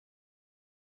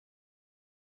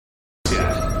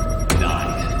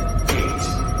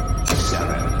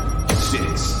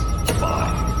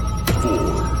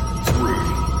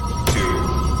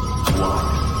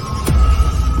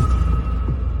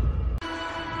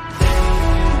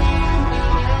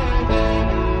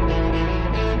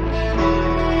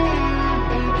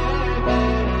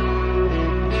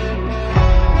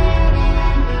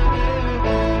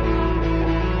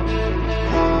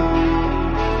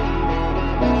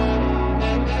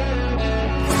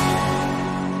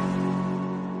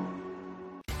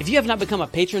If you have not become a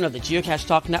patron of the Geocache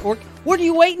Talk Network, what are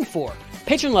you waiting for?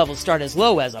 Patron levels start as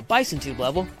low as a Bison Tube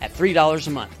level at $3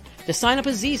 a month. To sign up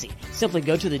is easy. Simply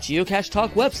go to the Geocache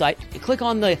Talk website and click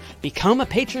on the Become a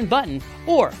Patron button,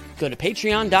 or go to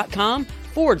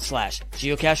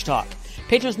patreon.com/Geocache Talk.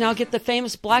 Patrons now get the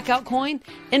famous Blackout coin,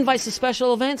 invites to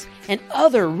special events, and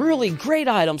other really great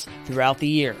items throughout the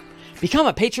year. Become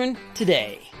a patron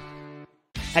today.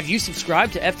 Have you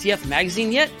subscribed to FTF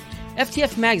Magazine yet?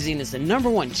 FTF Magazine is the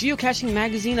 #1 geocaching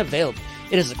magazine available.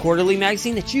 It is a quarterly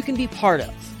magazine that you can be part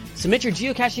of. Submit your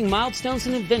geocaching milestones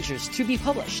and adventures to be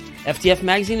published. FTF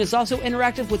Magazine is also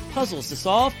interactive with puzzles to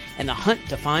solve and the hunt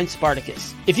to find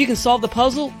Spartacus. If you can solve the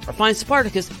puzzle or find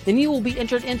Spartacus, then you will be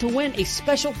entered in to win a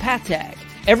special pack tag.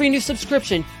 Every new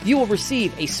subscription, you will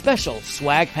receive a special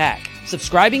swag pack.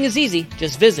 Subscribing is easy.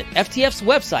 Just visit FTF's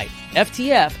website,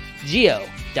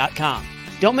 ftfgeo.com.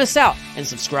 Don't miss out and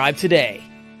subscribe today.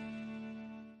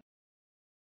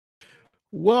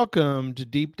 Welcome to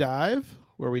Deep Dive,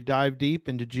 where we dive deep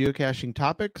into geocaching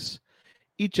topics.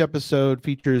 Each episode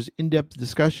features in-depth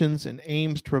discussions and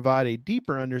aims to provide a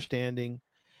deeper understanding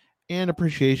and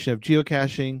appreciation of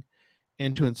geocaching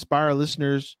and to inspire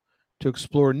listeners to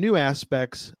explore new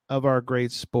aspects of our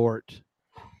great sport.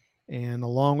 And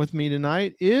along with me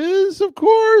tonight is, of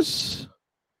course,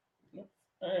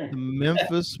 the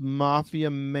Memphis Mafia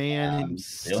man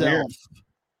himself.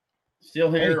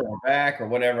 Still here or back or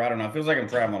whatever. I don't know. It feels like I'm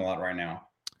traveling a lot right now.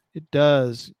 It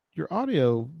does. Your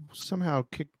audio somehow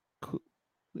kicked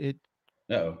it.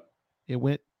 Uh-oh. It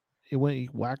went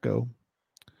wacko.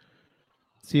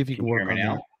 See if you can work on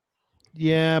that.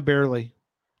 Yeah, barely.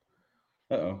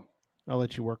 Uh-oh. I'll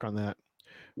let you work on that.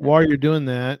 While you're doing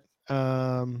that,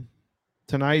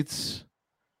 tonight's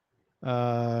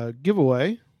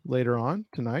giveaway later on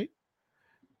tonight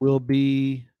will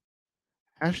be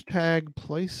hashtag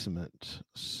placement.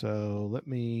 So let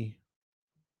me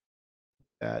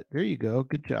there you go.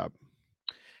 Good job.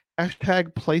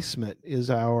 Hashtag placement is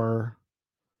our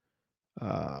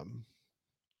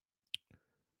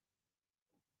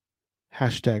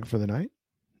hashtag for the night.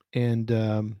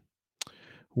 And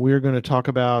we're going to talk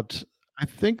about, I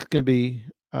think it's going to be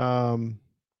an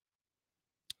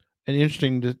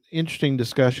interesting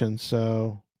discussion.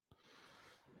 So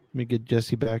let me get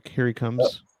Jesse back. Here he comes. Oh,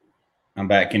 I'm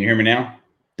back. Can you hear me now?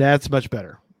 That's much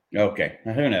better. Okay.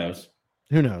 Who knows?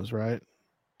 Who knows, right?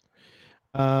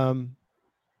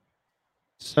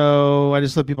 So I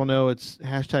just let people know it's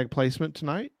hashtag placement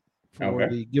tonight for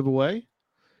the giveaway.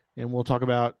 And we'll talk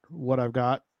about what I've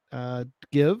got to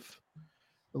give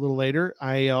a little later.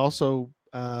 I also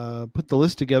put the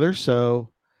list together so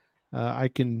I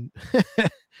can so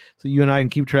you and I can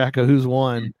keep track of who's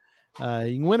won. You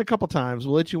can win a couple times.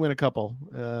 We'll let you win a couple.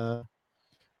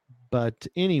 But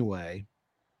anyway,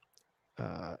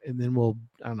 and then we'll,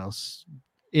 I don't know,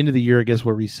 end of the year, I guess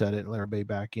we'll reset it and let everybody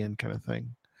back in kind of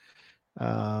thing.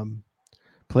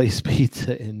 Place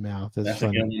pizza in mouth. That's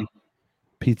funny.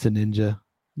 Pizza Ninja,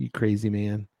 you crazy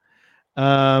man.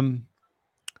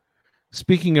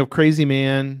 Speaking of crazy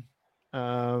man,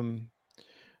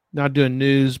 not doing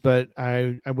news, but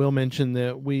I will mention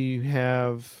that we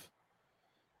have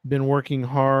been working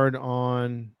hard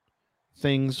on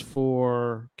things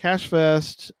for Cache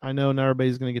Fest. I know not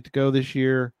everybody's going to get to go this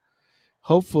year.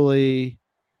 Hopefully,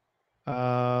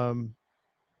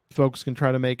 folks can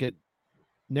try to make it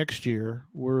next year.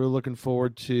 We're looking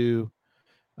forward to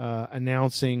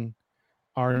announcing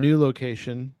our new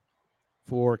location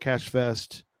for Cache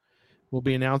Fest. We'll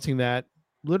be announcing that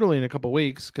literally in a couple of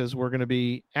weeks because we're going to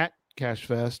be at Cache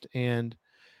Fest, and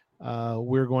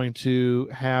we're going to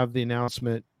have the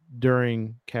announcement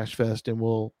during Cache Fest, and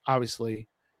we'll obviously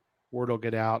word will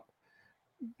get out.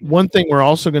 One thing we're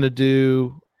also going to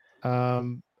do a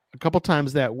couple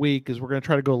times that week is we're going to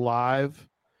try to go live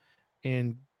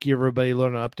and give everybody a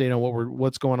little update on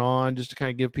what's going on, just to kind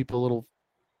of give people a little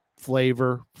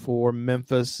flavor for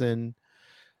Memphis and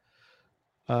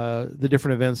the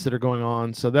different events that are going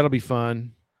on. So that'll be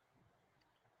fun.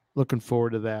 Looking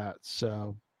forward to that.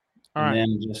 So, all right.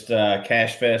 And then just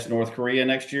Cache Fest North Korea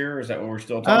next year. Is that what we're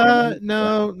still talking about?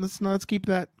 No, let's keep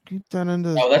that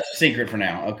into. Oh, that's a secret for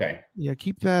now. Okay. Yeah,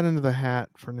 keep that into the hat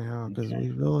for now because we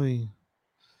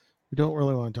don't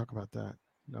really want to talk about that.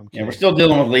 No, yeah, we're still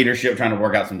dealing with leadership, trying to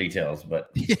work out some details, but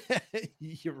yeah,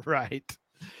 you're right.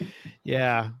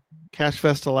 Yeah, Cache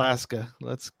Fest Alaska.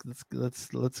 Let's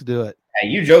do it. Hey,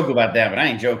 you joke about that, but I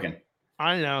ain't joking.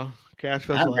 I know. Cache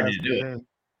Fest I'm Alaska. ready to do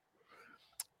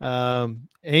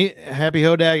it. Happy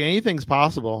Hodag, anything's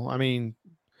possible. I mean,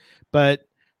 but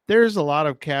there's a lot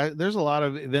of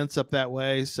events up that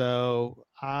way, so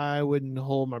I wouldn't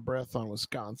hold my breath on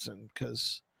Wisconsin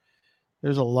because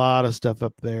There's a lot of stuff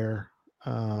up there.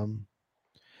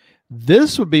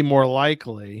 This would be more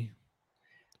likely,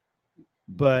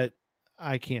 but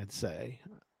I can't say.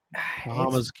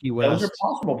 Bahamas, Key Those are West.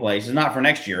 possible places, not for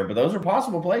next year, but those are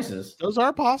possible places. Those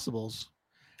are possibles.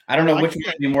 I don't know like which one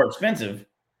would be more expensive.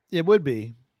 It would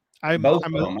be. Both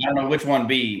of them. I don't know which one would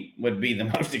be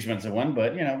the most expensive one,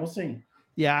 but we'll see.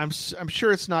 Yeah, I'm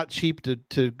sure it's not cheap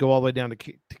to go all the way down to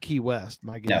Key West.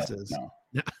 My guess is.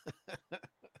 No.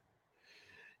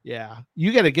 Yeah,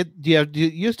 you got to get.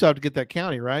 You still have to get that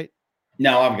county, right?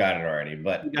 No, I've got it already,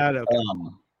 but you got it, okay.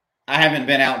 I haven't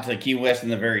been out to Key West in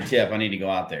the very tip. I need to go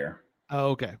out there.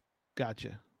 Oh, okay,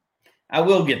 gotcha. I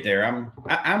will get there.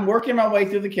 I'm working my way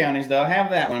through the counties, though. I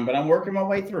have that one, but I'm working my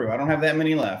way through. I don't have that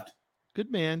many left. Good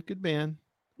man.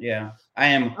 Yeah, I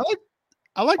am.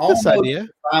 I like this idea.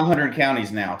 500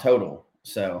 counties now total.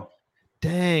 So,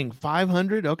 dang,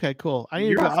 500. Okay, cool. I need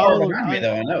You're to not far behind me,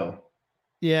 though. I know.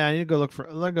 Yeah, I need to go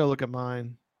look at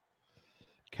mine.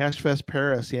 Cache Fest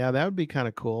Paris. Yeah, that would be kind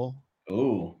of cool.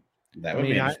 Ooh, that would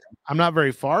be interesting. I'm not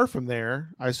very far from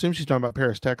there. I assume she's talking about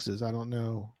Paris, Texas. I don't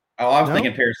know. Oh, I was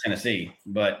thinking Paris, Tennessee,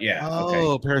 but yeah.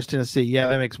 Oh, okay. Paris, Tennessee. Yeah,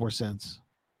 that makes more sense.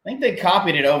 I think they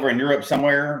copied it over in Europe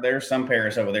somewhere. There's some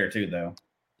Paris over there too, though.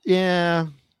 Yeah,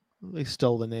 they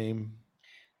stole the name.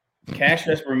 Cache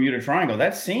Fest Bermuda Triangle.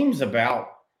 That seems about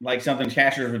like something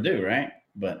cachers would do, right?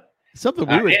 But something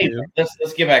we would do.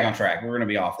 Let's get back on track. We're going to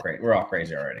be off crazy. We're off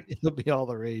crazy already. It'll be all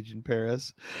the rage in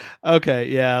Paris. Okay,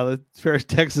 yeah. Paris,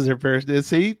 Texas, or Paris.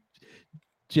 See,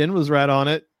 Jen was right on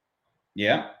it.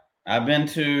 Yeah, I've been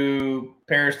to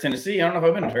Paris, Tennessee. I don't know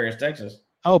if I've been to Paris, Texas.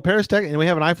 Oh, Paris, Texas, and we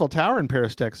have an Eiffel Tower in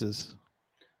Paris, Texas.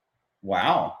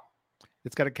 Wow,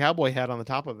 it's got a cowboy hat on the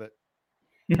top of it.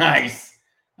 Nice.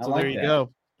 So there you go.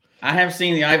 I have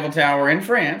seen the Eiffel Tower in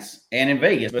France and in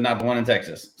Vegas, but not the one in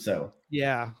Texas. So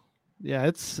yeah,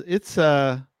 it's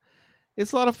a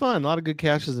lot of fun. A lot of good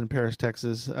caches in Paris,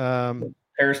 Texas.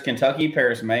 Paris, Kentucky,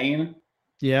 Paris, Maine.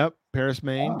 Yep, Paris,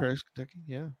 Maine, Paris, Kentucky.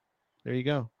 Yeah, there you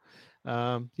go.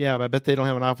 Yeah, but I bet they don't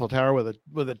have an Eiffel Tower with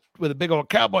a big old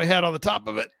cowboy hat on the top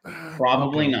of it.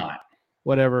 Probably not.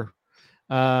 Whatever.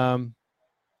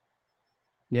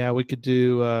 Yeah, we could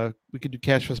do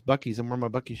Cache Fest Buc-ee's. I'm wearing my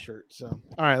Buc-ee's shirt. So,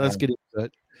 all right, let's get into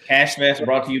it. Cache Fest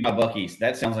brought to you by Buc-ee's.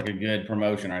 That sounds like a good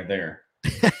promotion right there.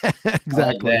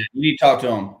 Exactly. Like you need to talk to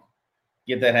them.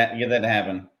 Get that to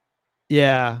happen.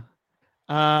 Yeah.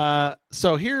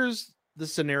 So here's the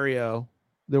scenario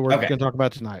that we're going to talk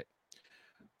about tonight.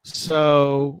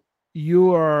 So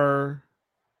you're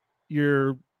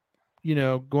going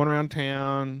around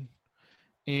town,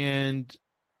 and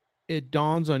it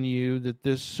dawns on you that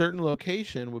this certain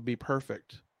location would be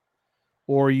perfect,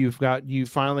 or you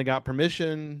finally got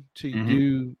permission to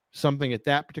do something at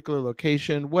that particular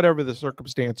location, whatever the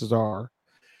circumstances are.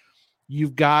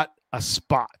 You've got a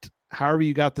spot. However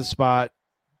you got the spot,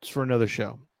 it's for another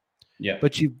show. Yeah.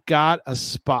 But you've got a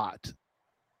spot.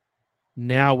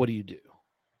 Now what do you do?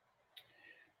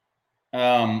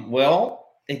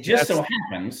 Well, it just so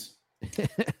happens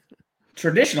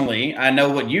traditionally I know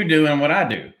what you do and what I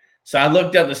do. So I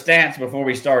looked up the stats before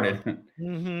we started.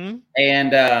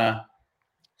 And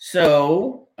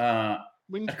so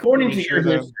according to your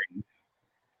history,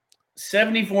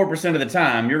 74% of the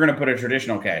time you're going to put a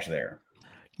traditional cache there.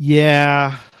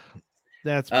 Yeah,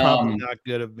 that's probably not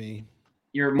good of me.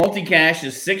 Your multi-cache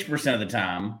is 6% of the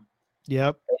time.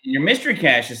 Yep. And your mystery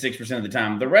cache is 6% of the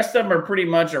time. The rest of them are pretty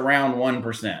much around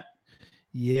 1%.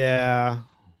 Yeah.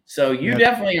 So you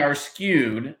definitely are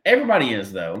skewed. Everybody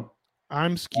is, though.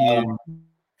 I'm skewed.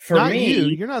 For not me,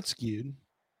 you're not skewed.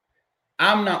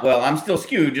 I'm not. Well, I'm still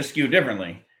skewed, just skewed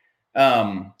differently.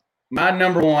 My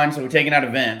number one, so we're taking out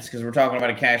events because we're talking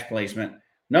about a cache placement.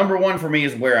 Number one for me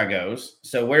is Where I Goes.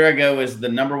 So Where I Go is the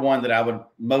number one that I would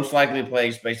most likely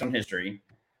place based on history.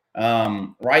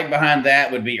 Right behind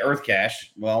that would be Earth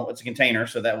Cache. Well, it's a container,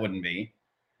 so that wouldn't be.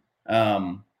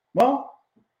 Well,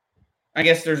 I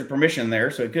guess there's a permission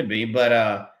there, so it could be.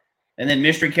 But and then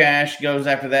Mystery Cache goes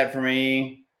after that for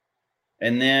me.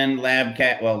 And then Lab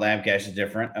Cache. Well, Lab Cache is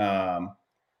different. And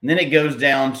then it goes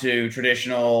down to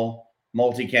traditional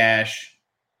multi-cache.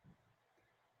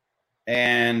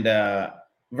 And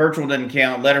virtual doesn't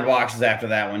count. Letterbox is after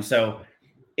that one. So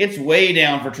it's way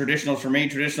down for traditionals for me.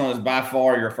 Traditional is by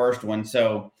far your first one.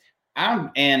 So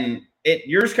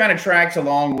yours kind of tracks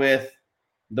along with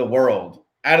the world.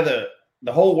 Out of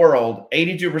the whole world,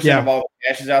 82% of all the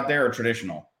caches out there are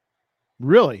traditional.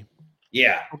 Really?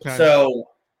 Yeah. Okay. So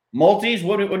multis,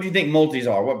 what do you think multis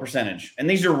are? What percentage? And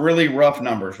these are really rough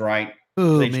numbers, right?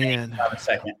 Oh, man. About a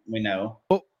second, we know.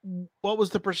 What was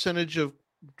the percentage of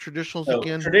traditionals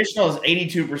again? Traditional is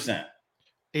 82%.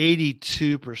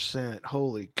 82%.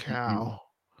 Holy cow.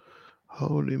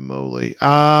 Holy moly.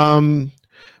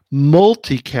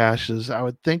 Multi-caches, I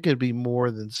would think it'd be more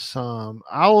than some.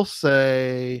 I'll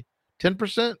say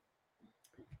 10%.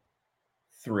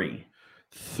 3%.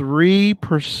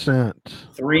 3%.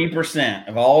 3%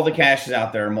 of all the caches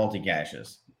out there are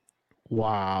multi-caches.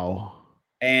 Wow.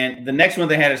 And the next one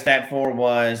they had a stat for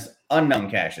was unknown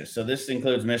caches. So this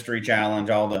includes mystery challenge,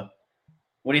 all the.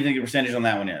 What do you think the percentage on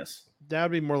that one is? That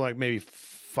would be more like maybe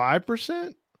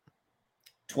 5%.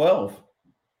 12.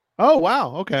 Oh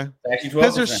wow. Okay. It's actually 12%.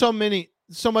 Because there's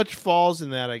so much falls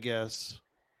in that, I guess.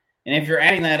 And if you're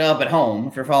adding that up at home,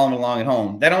 if you're following along at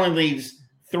home, that only leaves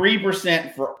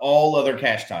 3% for all other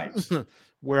cache types.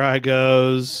 Where I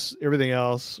goes, everything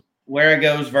else. Where it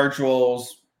goes, virtuals.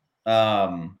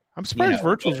 I'm surprised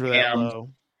virtuals are that low.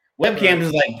 Webcams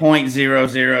is like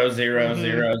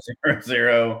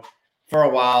 0.0000000 for a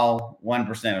while,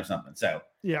 1% or something. So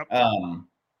yeah,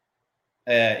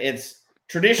 it's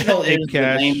traditional is the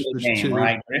name of the game, 2.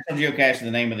 right? Traditional geocache is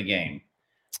the name of the game.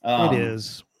 It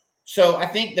is. So I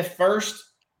think the first.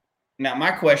 Now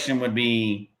my question would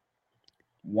be,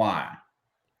 why?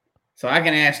 So I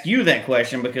can ask you that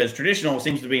question because traditional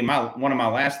seems to be one of my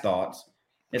last thoughts.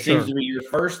 It seems to be your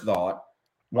first thought.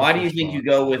 Why do you think you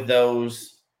go with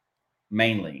those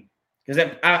mainly? Because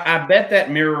I bet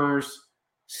that mirrors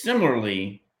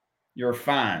similarly your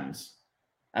finds.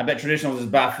 I bet traditionals is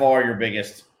by far your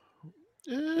biggest.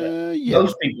 Yeah,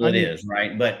 most people it is,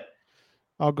 right? But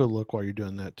I'll go look while you're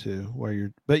doing that too.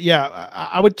 But yeah,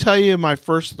 I would tell you my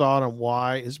first thought on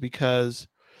why is because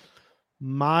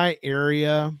my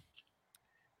area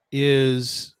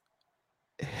is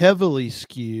heavily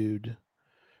skewed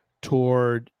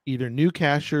toward either new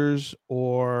cachers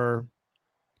or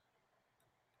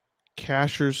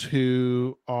cachers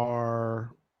who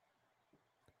are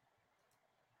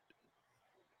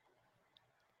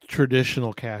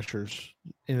traditional cachers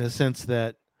in the sense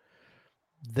that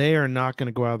they are not going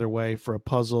to go out of their way for a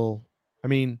puzzle. I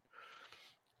mean,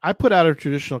 I put out a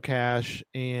traditional cache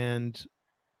and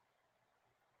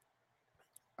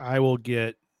I will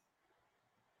get,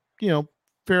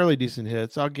 fairly decent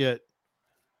hits. I'll get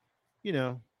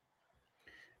in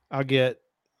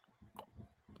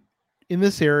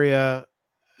this area.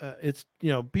 It's,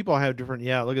 people have different.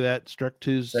 Yeah. Look at that. Strek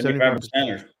 2's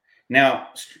 75%. Now,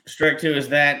 Strek 2 is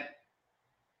that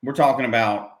we're talking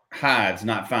about hides,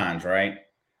 not finds, right?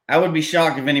 I would be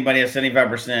shocked if anybody has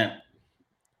 75%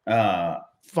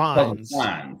 finds.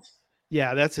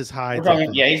 Yeah, that's his hides.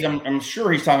 I'm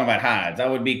sure he's talking about hides. I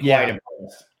would be quite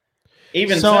impressed.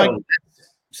 Even so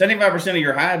 75% of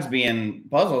your hides being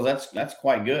puzzles, that's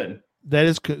quite good. That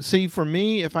is good. See, for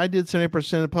me, if I did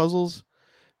 70% of puzzles,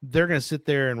 they're going to sit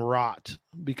there and rot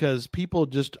because people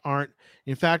just aren't.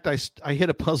 In fact, I hit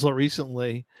a puzzle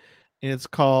recently, and it's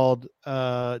called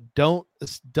 "Don't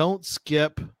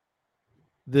Skip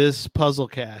This Puzzle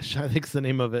Cache." I think it's the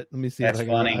name of it. Let me see. That's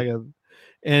funny.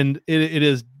 And it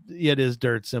is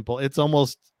dirt simple. It's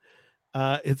almost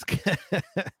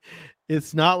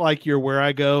it's not like your Where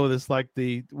I Go. It's like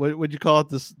the what would you call it?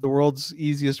 The world's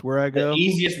easiest Where I Go. The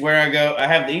easiest Where I Go. I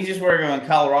have the easiest Where I Go in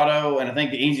Colorado, and I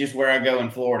think the easiest Where I Go in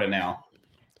Florida now.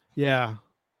 Yeah.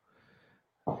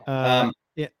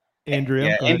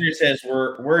 Andrea. Yeah, Andrea says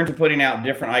we're into putting out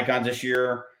different icons this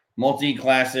year.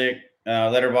 Multi-classic,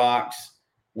 letterbox,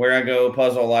 Where I Go,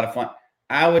 puzzle, a lot of fun.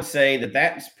 I would say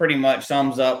that's pretty much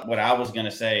sums up what I was going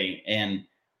to say. And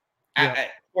of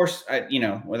course,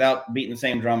 without beating the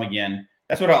same drum again,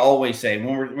 that's what I always say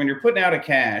when you're putting out a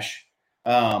cache.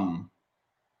 A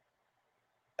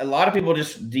lot of people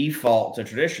just default to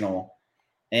traditional,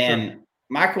 and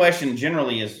my question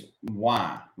generally is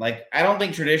why. Like, I don't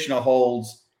think traditional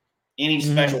holds any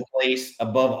special place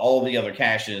above all the other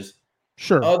caches.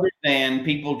 Sure. Other than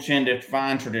people tend to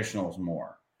find traditionals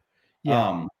more.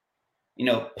 Yeah.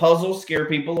 Puzzles scare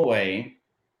people away.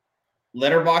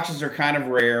 Letterboxes are kind of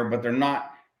rare, but they're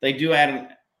not. They do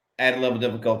add a level of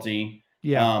difficulty.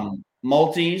 Yeah.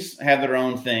 Multis have their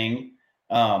own thing.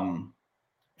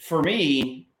 For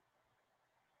me,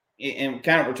 and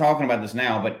kind of we're talking about this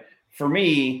now, but for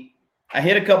me, I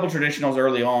hit a couple traditionals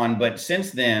early on, but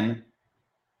since then,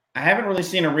 I haven't really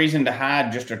seen a reason to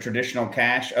hide just a traditional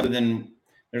cache other than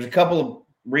there's a couple of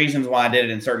reasons why I did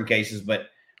it in certain cases, but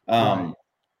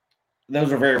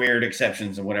those are very weird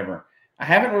exceptions and whatever. I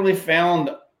haven't really found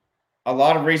a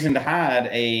lot of reason to hide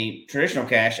a traditional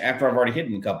cache after I've already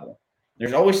hidden a couple.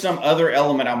 There's always some other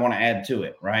element I want to add to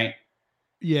it, right?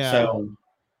 Yeah. So,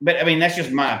 but I mean, that's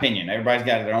just my opinion. Everybody's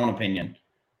got their own opinion.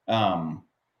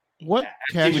 What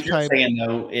cache type? You're saying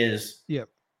though is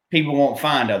people won't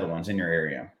find other ones in your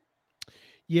area.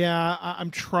 Yeah,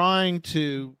 I'm trying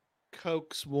to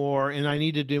coax more, and I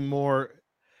need to do more.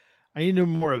 I need to do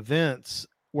more events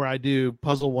where I do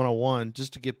Puzzle 101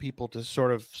 just to get people to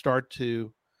sort of start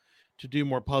to do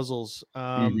more puzzles.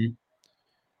 Mm-hmm.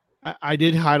 I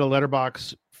did hide a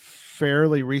letterbox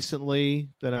fairly recently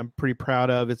that I'm pretty proud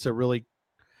of. It's a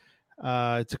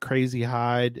crazy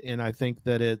hide, and I think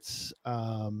that it's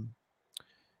gotten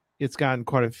it's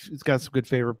got some good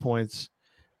favorite points.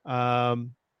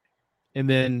 Um, and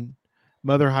then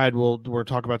Mother Hide we'll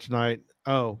talk about tonight.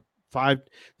 Oh, five.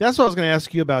 That's what I was going to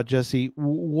ask you about, Jesse.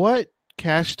 What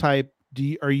cache type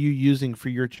are you using for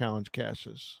your challenge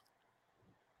caches?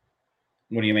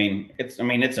 What do you mean? It's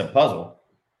a puzzle.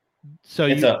 So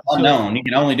It's a unknown. You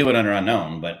can only do it under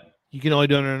unknown, but you can only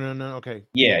do it under unknown. Okay.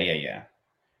 Yeah.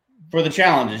 For the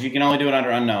challenges, you can only do it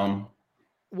under unknown.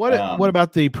 What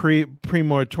about the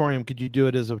pre-moratorium? Could you do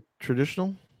it as a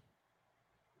traditional,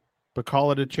 but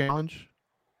call it a challenge?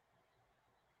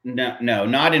 No,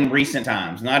 not in recent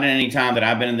times. Not in any time that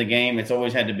I've been in the game. It's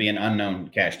always had to be an unknown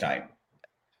cache type.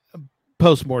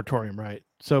 Post-moratorium, right?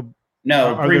 So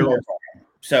no, pre-moratorium.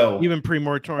 So even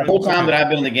pre-moratorium. The whole time that I've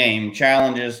been in the game,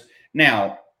 challenges.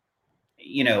 Now,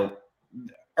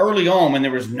 early on when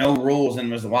there was no rules and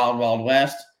it was the Wild Wild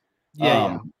West.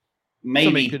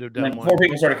 Maybe before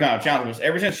people started coming out with challenges.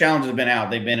 Ever since challenges have been out,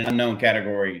 they've been in unknown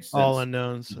categories. All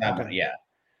unknowns. Okay.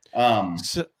 Yeah.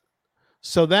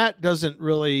 So that doesn't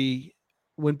really.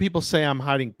 When people say I'm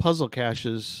hiding puzzle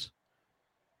caches,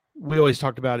 we always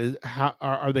talked about is how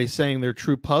are they saying they're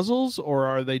true puzzles or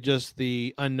are they just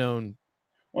the unknown?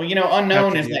 Well,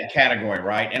 unknown is that category,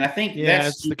 right? And I think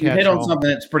that's you hit on something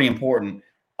that's pretty important.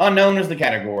 Unknown is the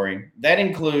category that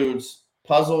includes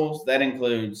puzzles. That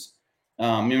includes.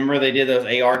 Remember they did those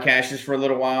AR caches for a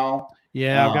little while.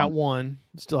 Yeah, I got one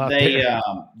still out there.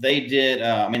 They did.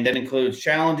 That includes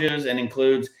challenges and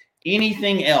includes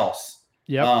anything else.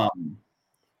 Yeah.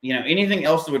 Anything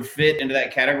else that would fit into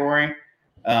that category.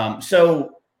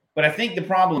 But I think the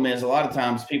problem is a lot of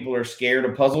times people are scared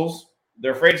of puzzles.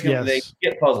 They're afraid they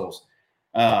get puzzles.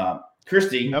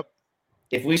 Christy,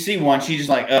 if we see one, she's just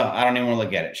like, I don't even want to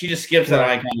look at it. She just skips that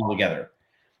icon altogether.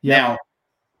 Yep. Now,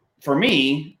 for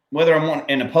me, whether I'm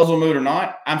in a puzzle mood or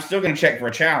not, I'm still going to check for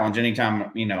a challenge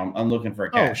anytime, I'm looking for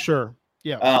a cache. Oh, sure.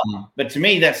 Yeah. But to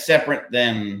me, that's separate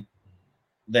than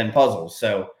puzzles.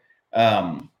 So,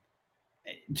 to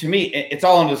me, it's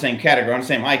all under the same category, on the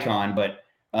same icon, but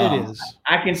it is.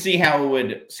 I can see how it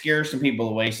would scare some people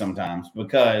away sometimes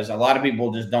because a lot of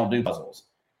people just don't do puzzles.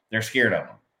 They're scared of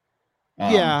them.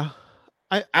 Yeah.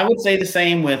 I would say the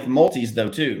same with multis, though,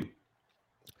 too.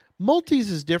 Multis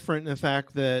is different in the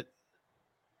fact that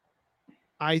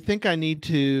I think I need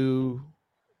to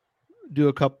do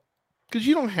a couple, because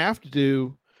you don't have to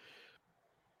do,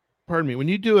 pardon me, when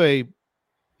you do a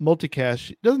multi-cache,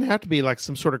 it doesn't have to be like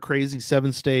some sort of crazy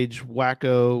 7-stage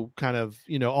wacko kind of,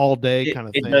 all day kind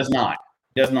of thing. It does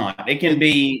not. It can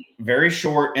be very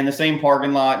short in the same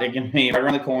parking lot. It can be right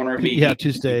around the corner.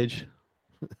 2-stage.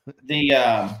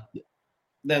 The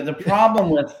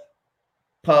problem with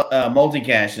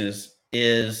multi-caches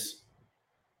is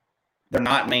they're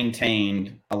not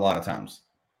maintained a lot of times.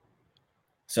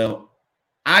 So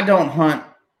I don't hunt,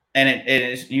 and it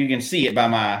is, you can see it by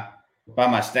my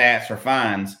stats for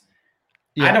finds.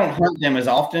 Yeah. I don't hunt them as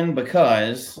often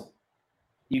because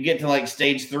you get to like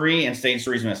stage 3 and stage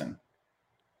 3 is missing.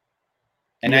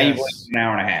 And now you've wasted an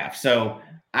hour and a half. So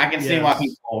I can see why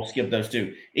people skip those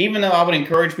too. Even though I would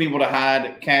encourage people to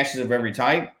hide caches of every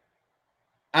type,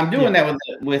 I'm doing that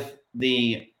with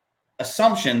the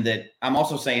assumption that I'm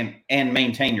also saying and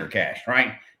maintain your cache,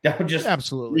 right? Don't just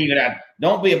absolutely leave it out.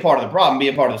 Don't be a part of the problem, be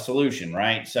a part of the solution,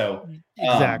 right? So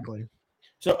exactly.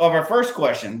 So of our first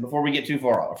question, before we get too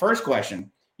far off, our first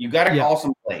question, you got to call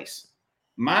some place.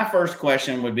 My first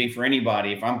question would be for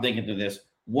anybody, if I'm thinking through this,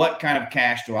 what kind of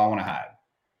cache do I want to hide?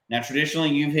 Now,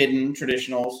 traditionally, you've hidden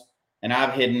traditionals, and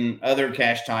I've hidden other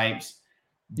cache types.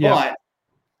 But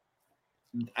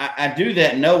I do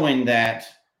that knowing that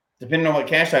depending on what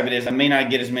cache type it is, I may not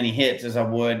get as many hits as I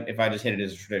would if I just hit it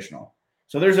as a traditional.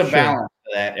 So there's a balance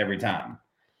to that every time.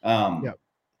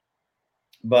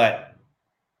 But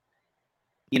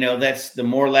that's the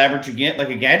more elaborate you get. Like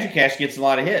a gadget cache gets a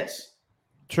lot of hits.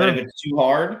 Sure. But if it's too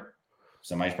hard,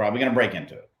 somebody's probably going to break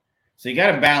into it. So you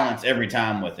got to balance every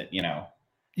time with it,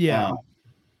 Yeah.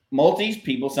 Multis,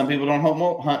 some people don't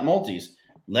hunt multis.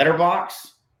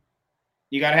 Letterbox,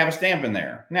 you got to have a stamp in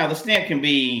there. Now, the stamp can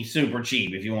be super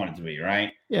cheap if you want it to be,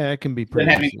 right? Yeah, it can be pretty.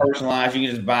 It doesn't have to be personalized. You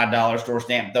can just buy a dollar store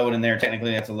stamp, throw it in there.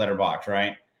 Technically, that's a letterbox,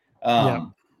 right?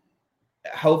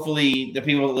 Hopefully, the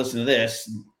people that listen to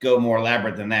this go more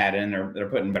elaborate than that, and they're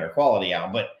putting better quality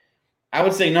out. But I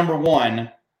would say number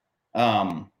one,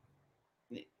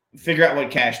 figure out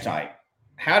what cache type.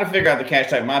 How to figure out the cache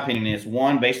type, in my opinion, is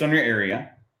one, based on your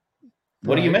area.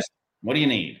 What do you miss? What do you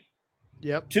need?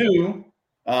 Yep. Two,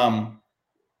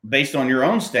 based on your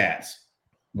own stats.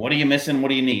 What are you missing? What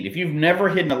do you need? If you've never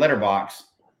hidden a letterbox,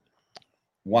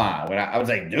 why? I would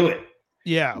say do it.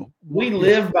 Yeah. We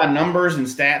live by numbers and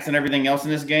stats and everything else in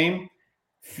this game.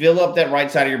 Fill up that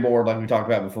right side of your board like we talked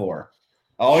about before.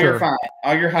 All your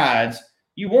hides,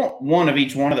 you want one of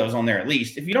each one of those on there at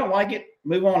least. If you don't like it,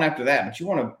 move on after that. But you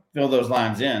want to fill those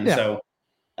lines in. Yeah. So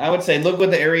I would say look what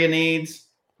the area needs.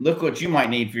 Look what you might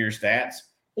need for your stats.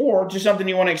 Or just something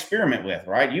you want to experiment with,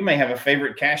 right? You may have a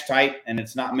favorite cache type and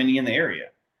it's not many in the area.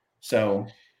 So,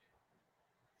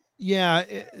 yeah,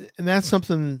 and that's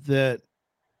something that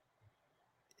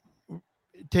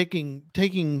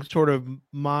taking sort of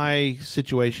my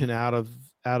situation out of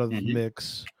the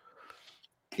mix.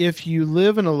 If you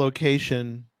live in a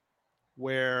location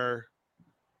where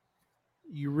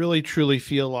you really truly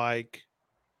feel like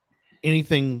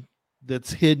anything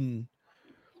that's hidden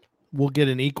will get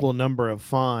an equal number of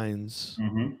finds,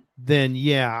 then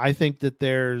yeah, I think that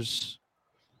there's,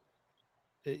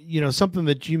 something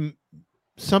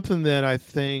that I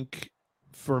think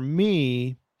for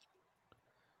me,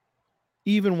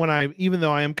 even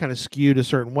though I am kind of skewed a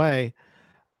certain way,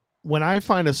 when I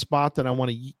find a spot that I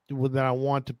want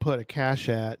to put a cache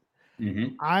at,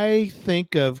 I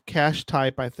think of cache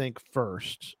type, I think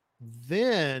first,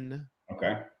 then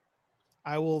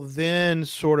I will then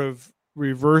sort of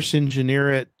reverse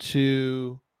engineer it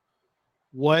to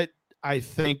what I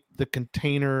think the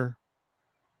container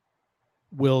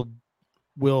will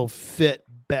fit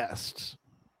best.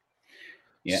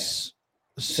 Yes.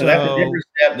 So that's a different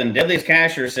step than Deadliest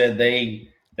Cacher said. They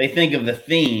think of the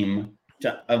theme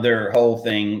of their whole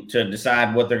thing to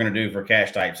decide what they're going to do for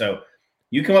cache type. So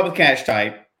you come up with cache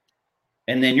type,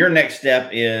 and then your next step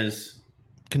is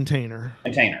container.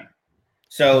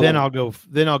 So then I'll go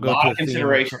to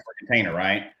consideration for container,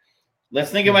 right?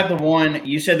 Let's think about the one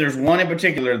you said. There's one in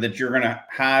particular that you're going to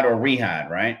hide or rehide,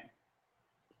 right?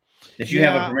 That you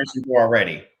have a permission for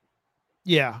already.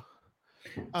 Yeah.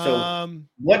 So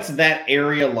what's that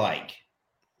area like?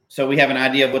 So we have an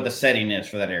idea of what the setting is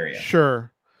for that area.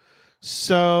 Sure.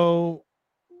 So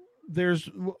there's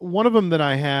one of them that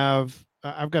I have.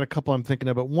 I've got a couple I'm thinking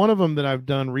of, but one of them that I've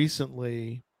done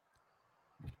recently.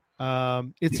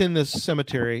 It's in this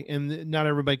cemetery, and not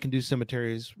everybody can do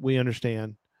cemeteries. We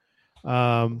understand.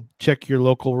 Check your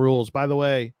local rules. By the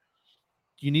way,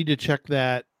 you need to check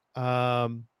that.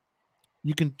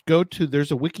 You can go to,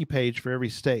 there's a wiki page for every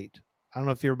state. I don't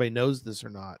know if everybody knows this or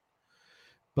not,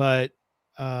 but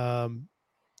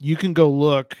you can go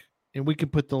look, and we can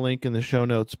put the link in the show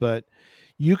notes, but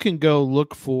you can go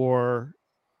look for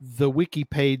the wiki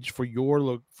page for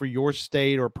your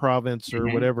state or province or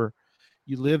whatever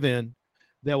you live in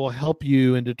that will help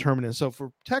you in determining. So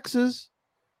for Texas,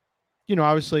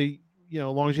 obviously, as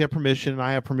long as you have permission, and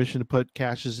I have permission to put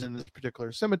caches in this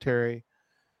particular cemetery,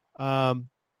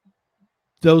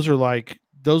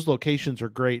 those locations are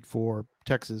great for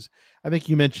Texas. I think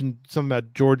you mentioned something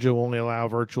about Georgia will only allow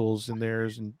virtuals in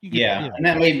theirs, and and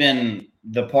that may have been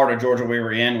the part of Georgia we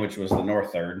were in, which was the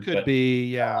north third. Could be,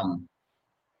 yeah.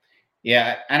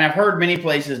 And I've heard many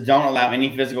places don't allow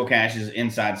any physical caches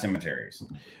inside cemeteries.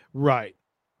 Right.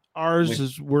 Ours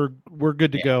is we're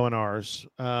good to go in ours.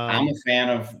 I'm a fan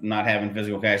of not having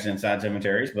physical caches inside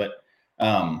cemeteries, but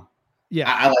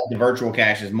I like the virtual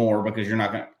caches more because you're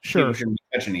not going to people shouldn't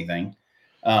touch anything.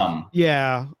 But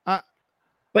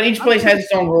each place has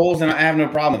its own rules, and I have no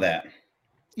problem with that.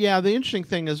 Yeah, the interesting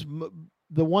thing is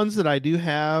the ones that I do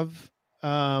have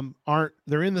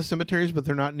they're in the cemeteries, but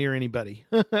they're not near anybody.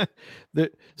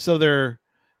 So they're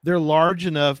large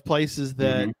enough places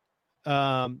that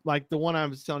like the one I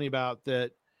was telling you about,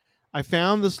 that I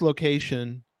found this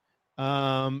location.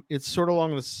 It's sort of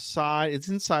along the side. It's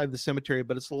inside the cemetery,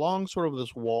 but it's along sort of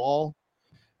this wall.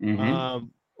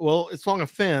 Well, it's along a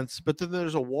fence, but then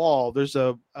there's a wall. There's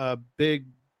a big,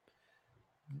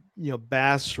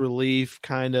 bas relief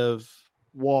kind of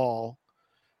wall.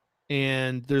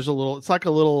 And there's it's like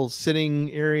a little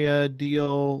sitting area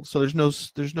deal. So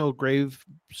there's no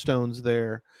gravestones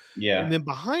there. Yeah. And then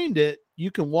behind it,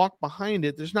 you can walk behind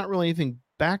it. There's not really anything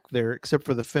back there except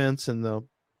for the fence and the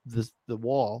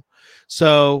wall.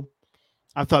 So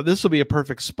I thought this will be a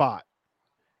perfect spot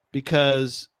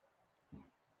because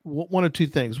one of two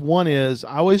things. One is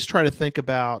I always try to think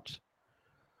about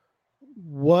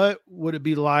what would it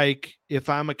be like if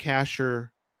I'm a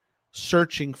cacher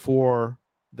searching for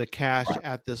the cache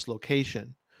at this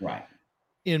location. Right.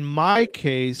 In my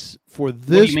case, for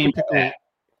this particular,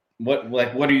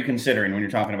 What are you considering when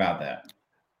you're talking about that?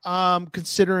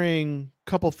 Considering a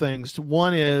couple things.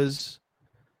 One is,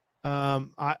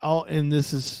 and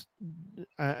this is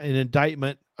an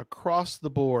indictment across the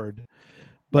board,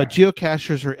 but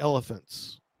geocachers are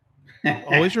elephants.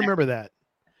 Always remember that.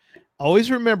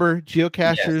 Always remember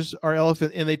geocachers are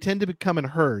elephants, and they tend to become in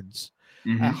herds.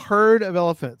 Mm-hmm. A herd of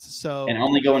elephants. So and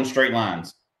only go in straight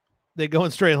lines. They go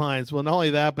in straight lines. Well, not only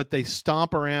that, but they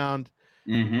stomp around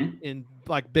in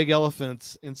like big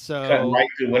elephants, and so cut right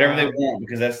to whatever they want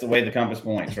because that's the way the compass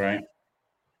points, right?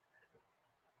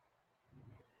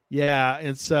 Yeah,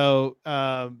 and so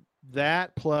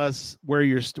that plus where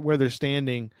they're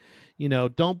standing,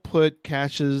 don't put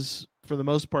caches for the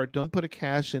most part. Don't put a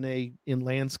cache in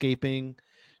landscaping.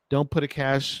 Don't put a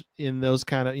cache in those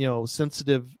kind of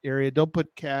sensitive area. Don't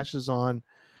put caches on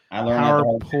power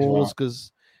poles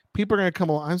because people are going to come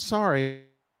along. I'm sorry.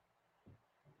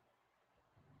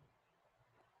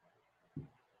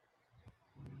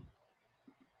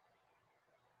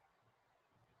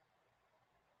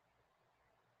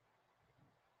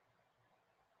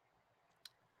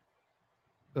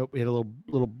 Oh, we had a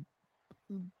little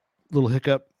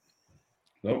hiccup.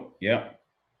 Oh, yeah.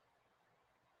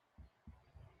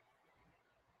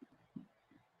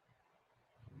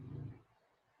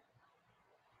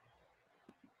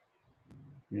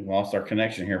 We lost our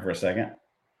connection here for a second.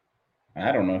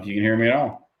 I don't know if you can hear me at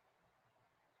all.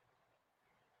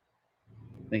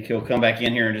 I think he'll come back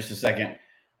in here in just a second.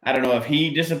 I don't know if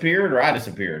he disappeared or I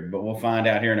disappeared, but we'll find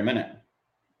out here in a minute.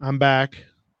 I'm back.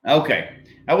 Okay.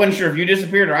 I wasn't sure if you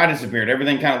disappeared or I disappeared.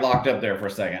 Everything kind of locked up there for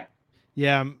a second.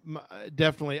 Yeah,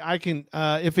 definitely. I can.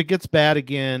 If it gets bad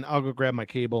again, I'll go grab my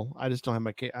cable. I just don't have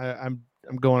my cable. I'm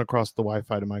going across the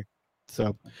Wi-Fi to my.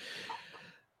 So.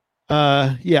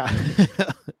 Yeah.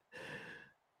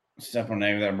 Step on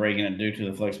egg without breaking it due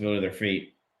to the flexibility of their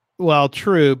feet. Well,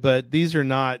 true, but these are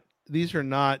not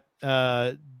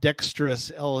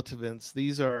dexterous elephants.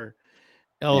 These are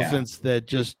elephants that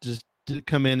just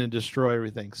come in and destroy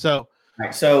everything. So, all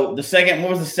right. So what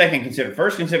was the second considered?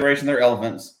 First consideration, they're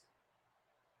elephants.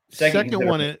 Second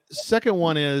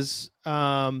one is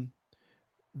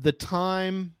the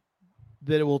time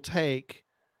that it will take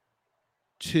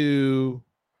to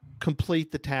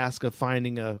complete the task of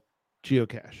finding a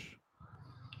geocache.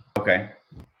 Okay.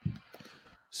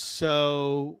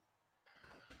 So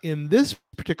in this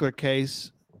particular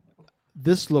case,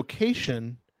 this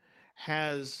location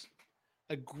has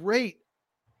a great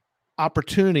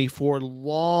opportunity for a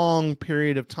long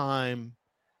period of time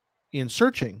in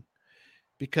searching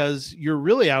because you're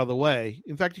really out of the way.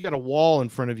 In fact, you got a wall in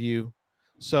front of you.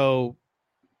 So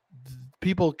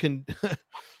people can,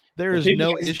 there is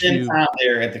no issue out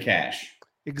there at the cache.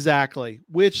 Exactly.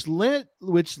 Which led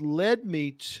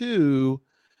me to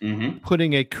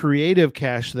putting a creative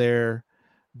cache there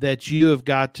that you have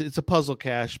got to, it's a puzzle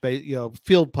cache,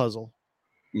 field puzzle.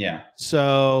 Yeah.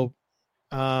 So,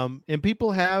 and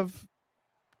people have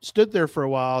stood there for a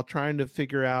while trying to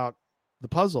figure out the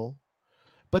puzzle,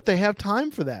 but they have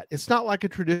time for that. It's not like a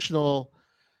traditional,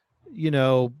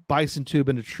 bison tube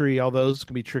in a tree, although those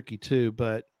can be tricky too,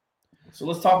 but. So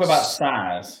let's talk about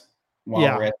size.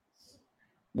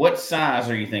 What size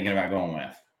are you thinking about going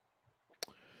with?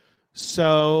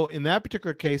 So in that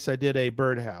particular case, I did a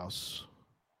birdhouse.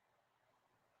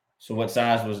 So what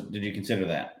size did you consider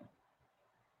that?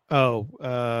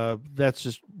 Oh, that's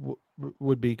just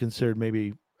would be considered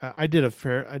maybe. I did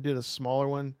a smaller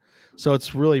one, so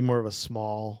it's really more of a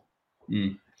small.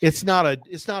 It's not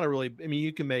a really. I mean,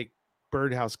 you can make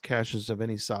birdhouse caches of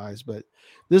any size, but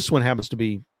this one happens to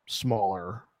be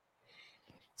smaller.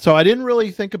 So I didn't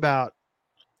really think about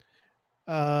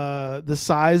the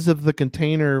size of the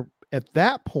container at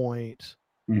that point.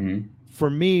 For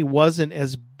me wasn't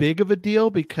as big of a deal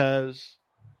because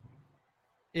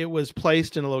it was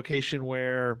placed in a location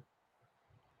where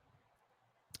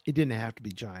it didn't have to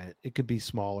be giant. It could be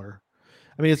smaller.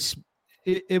 I mean,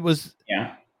 it was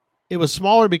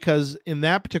smaller because in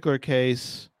that particular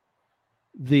case,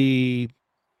 it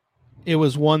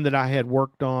was one that I had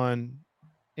worked on,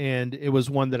 and it was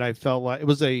one that I felt like it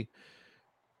was in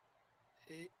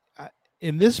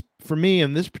this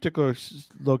particular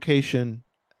location,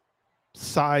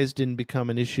 size didn't become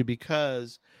an issue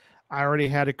because I already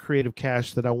had a creative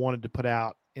cache that I wanted to put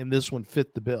out, and this one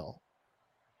fit the bill.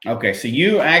 Okay, so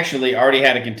you actually already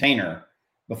had a container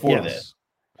before this.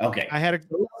 Okay, I had a.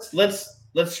 Let's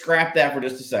scrap that for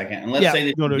just a second, and let's say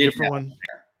that go to a different one.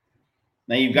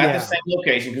 Now you've got the same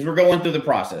location because we're going through the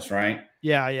process, right?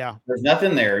 Yeah. There's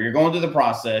nothing there. You're going through the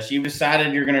process. You've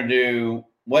decided you're going to do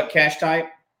what cache type?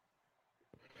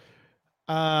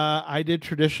 I did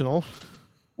traditional.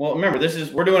 Well, remember,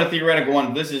 we're doing a theoretical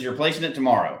one. This is you're placing it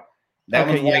tomorrow. That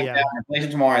one's wiped out. You're placing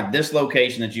it tomorrow at this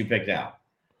location that you picked out.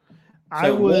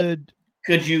 So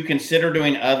could you consider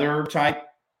doing other type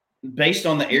based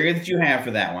on the area that you have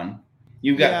for that one?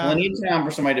 You've got plenty of time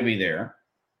for somebody to be there.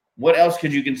 What else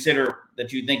could you consider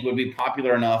that you think would be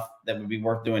popular enough that would be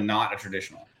worth doing, not a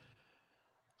traditional?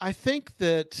 I think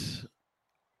that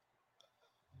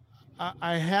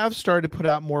I have started to put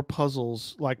out more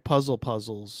puzzles, like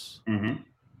puzzles. Mm-hmm.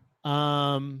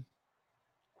 I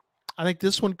think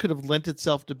this one could have lent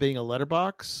itself to being a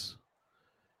letterbox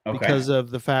because of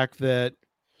the fact that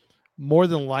more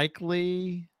than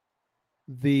likely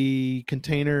the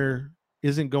container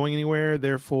isn't going anywhere.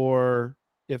 Therefore,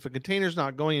 if a container's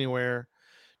not going anywhere,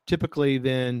 typically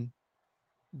then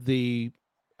the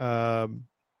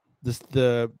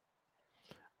stamp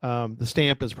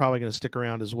is probably going to stick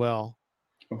around as well.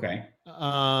 Okay.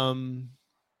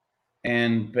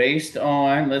 And based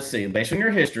on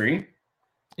your history.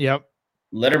 Yep.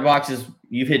 Letterboxes,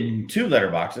 you've hidden 2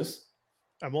 letterboxes.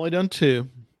 I've only done 2.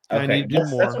 Okay. I need to do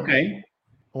more. That's okay.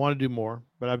 I want to do more,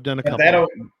 but I've done a couple.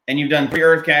 And you've done 3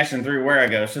 Earth Cache and 3 Where I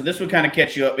Go. So this would kind of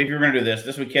catch you up. If you're going to do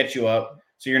this would catch you up.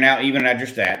 So you're now even at your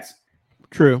stats.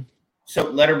 True.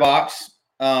 So letterbox,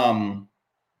 would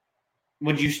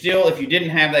you still, if you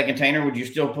didn't have that container, would you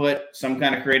still put some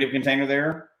kind of creative container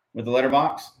there with the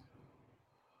letterbox?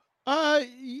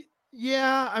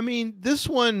 Yeah. I mean, this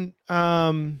one,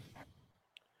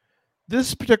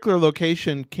 this particular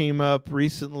location came up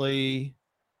recently.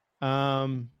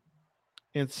 And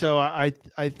so I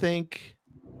think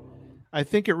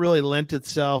it really lent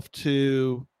itself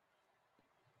to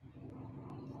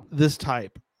this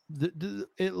type.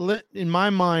 In my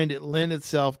mind, it lent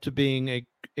itself to being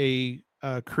a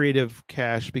creative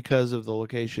cache because of the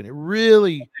location. It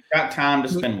really got time to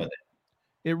spend with it.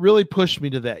 It really pushed me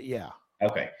to that. Yeah.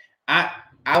 Okay. I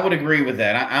would agree with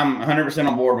that. I'm 100%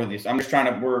 on board with you. So I'm just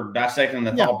we're dissecting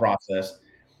the thought process.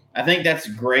 I think that's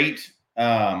great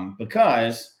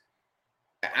because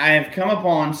I have come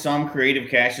upon some creative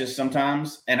caches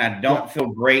sometimes, and I don't feel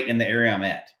great in the area I'm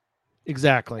at.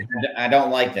 Exactly. I don't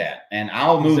like that. And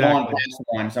I'll move on past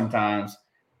one sometimes,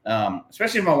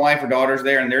 especially if my wife or daughter's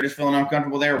there and they're just feeling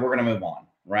uncomfortable there, we're going to move on.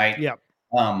 Right. Yep.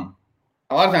 A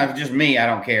lot of times, just me, I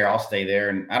don't care. I'll stay there,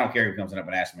 and I don't care who comes up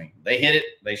and asks me. They hit it;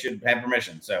 they should have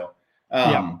permission. So,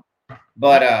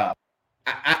 but I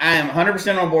am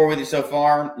 100% on board with you so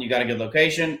far. You got a good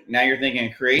location. Now you're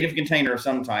thinking a creative container of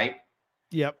some type.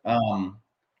 Yep.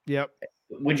 Yep.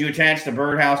 Would you attach the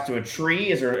birdhouse to a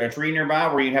tree? Is there a tree nearby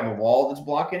where you have a wall that's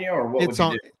blocking you, or what would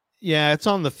you do? Yeah, it's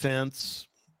on the fence.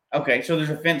 Okay, so there's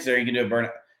a fence there. You can do a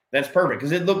birdhouse. That's perfect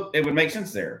because it would make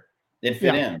sense there. It'd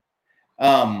fit in.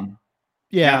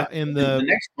 Yeah, now, the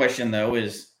next question though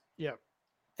is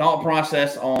thought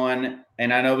process on,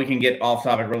 and I know we can get off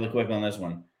topic really quick on this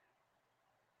one.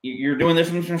 You're doing this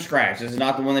one from scratch. This is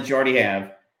not the one that you already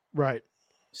have. Right.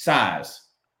 Size.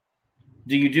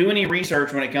 Do you do any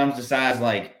research when it comes to size?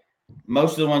 Like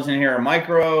most of the ones in here are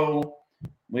micro.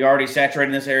 We already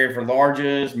saturated this area for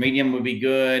larges. Medium would be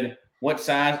good. What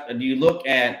size? Do you look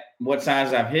at what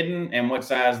size I've hidden and what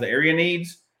size the area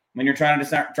needs when you're trying to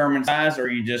determine size, or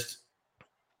you just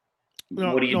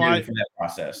what do you do for that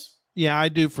process? Yeah, I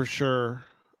do for sure.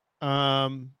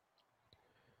 I'm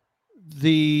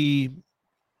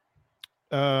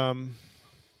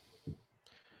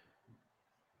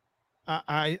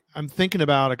thinking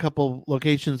about a couple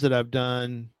locations that I've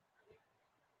done.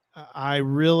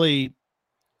 I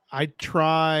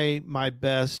try my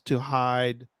best to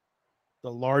hide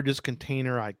the largest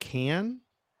container I can.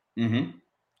 Mm-hmm.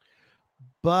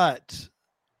 But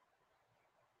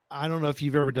I don't know if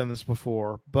you've ever done this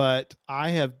before, but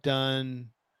I have done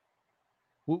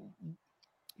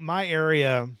my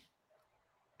area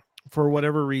for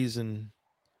whatever reason.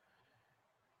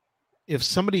 If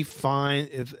somebody if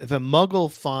a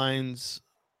muggle finds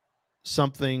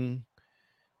something,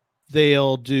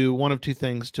 they'll do one of 2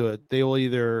 things to it. They will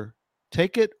either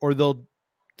take it or they'll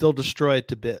destroy it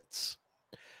to bits.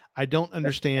 I don't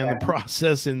understand the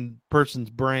process in person's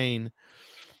brain,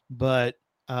 but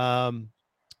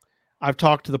I've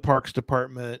talked to the parks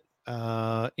department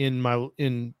in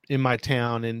my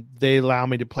town, and they allow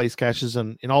me to place caches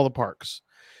in all the parks.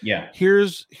 Yeah.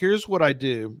 Here's what I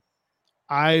do.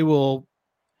 I will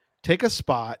take a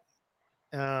spot,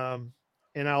 and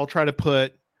I'll try to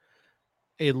put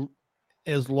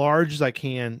as large as I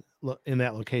can in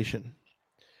that location.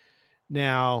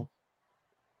 Now,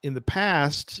 in the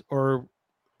past, or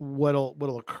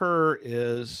what'll occur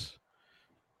is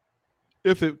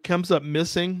if it comes up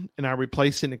missing and I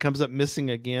replace it and it comes up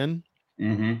missing again,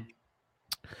 mm-hmm.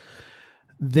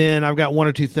 then I've got one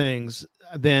or two things.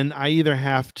 Then I either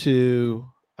have to,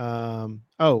 Go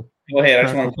ahead. I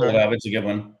just want to pull it up. It's a good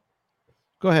one.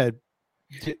 Go ahead.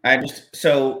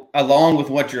 So along with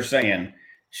what you're saying,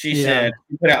 she said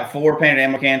she put out 4 painted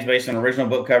ammo cans based on original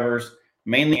book covers,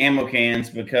 mainly ammo cans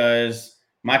because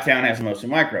my town has mostly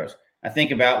micros. I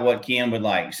think about what Ken would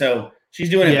like. So she's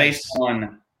doing it based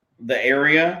on the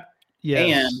area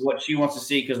and what she wants to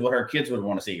see because what her kids would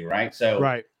want to see, right? So,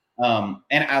 and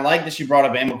I like that she brought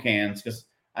up ammo cans because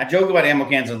I joke about ammo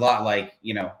cans a lot. Like,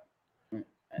 you know,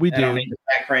 we I don't need the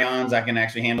fat crayons. I can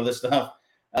actually handle this stuff.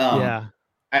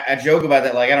 I joke about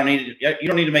that. Like, I don't need it. You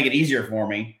don't need to make it easier for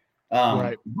me.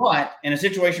 But in a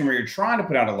situation where you're trying to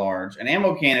put out a large, an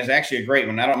ammo can is actually a great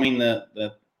one. I don't mean the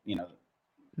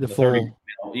full. 30,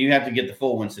 you have to get the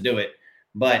full ones to do it,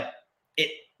 but it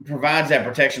provides that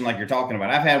protection like you're talking about.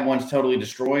 I've had ones totally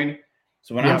destroyed.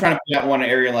 So when I'm trying to put out one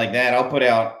area like that,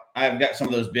 I've got some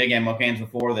of those big ammo cans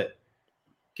before that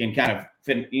can kind of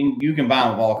fit. You can buy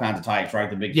them with all kinds of types, right?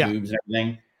 The big tubes and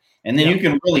everything. And then you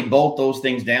can really bolt those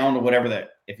things down to whatever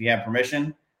that, if you have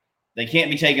permission, they can't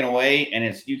be taken away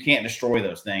and you can't destroy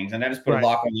those things. And I just put a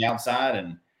lock on the outside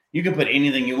and you can put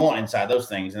anything you want inside those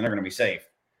things and they're going to be safe.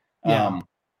 But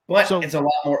it's a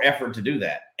lot more effort to do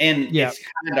that. And it's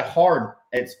kind of hard.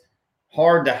 It's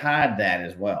hard to hide that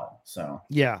as well. So,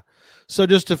 So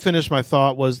just to finish my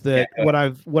thought was that what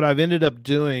I've ended up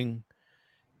doing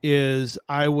is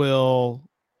I will,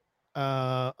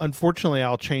 unfortunately,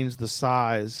 I'll change the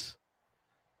size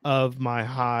of my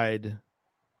hide.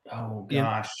 Oh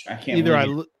gosh, I can't.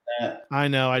 I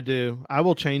know I do. I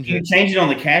will change it. You change it on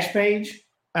the cache page?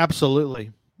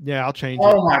 Absolutely. Yeah, I'll change it.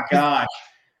 Oh my gosh.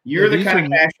 You're the kind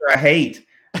of cacher I hate.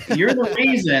 You're the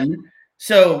reason.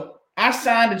 So I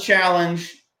signed a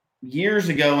challenge years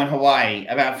ago in Hawaii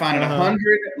about finding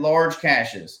 100 large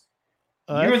caches.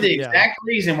 You're the exact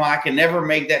reason why I can never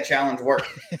make that challenge work.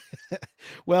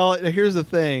 Well, here's the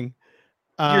thing.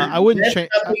 I wouldn't change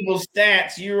people's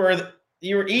stats. You're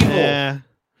evil. Yeah.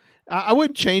 I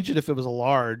wouldn't change it if it was a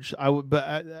large.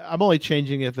 But I'm only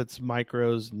changing if it's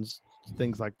micros and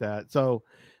things like that. So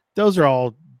those are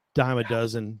all dime a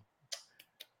dozen.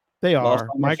 They are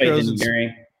micros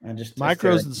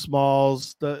and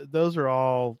smalls. Those are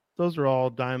all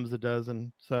dimes a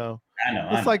dozen. So I know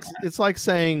it's like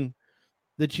saying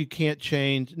that you can't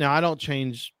change. Now I don't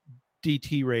change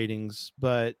DT ratings,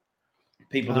 but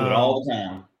people do it all the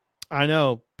time. I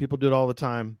know people do it all the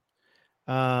time.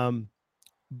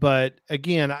 But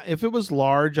again, if it was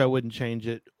large, I wouldn't change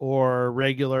it, or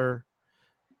regular.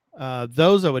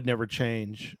 Those I would never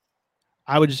change.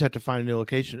 I would just have to find a new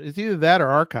location. It's either that or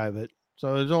archive it.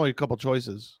 So there's only a couple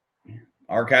choices.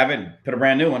 Archive it and put a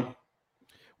brand new one.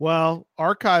 Well,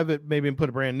 archive it maybe and put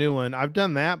a brand new one. I've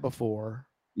done that before.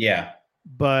 Yeah.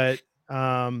 But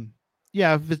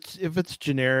if it's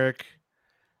generic,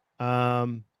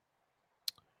 then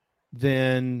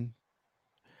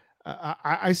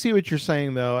I see what you're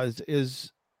saying though,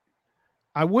 is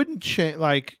I wouldn't change,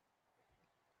 like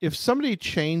if somebody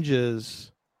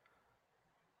changes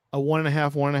a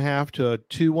 1.5 to a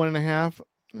 2 1.5,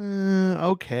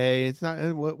 okay, it's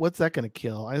not. What's that going to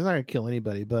kill? It's not going to kill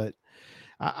anybody. But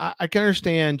I can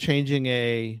understand changing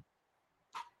a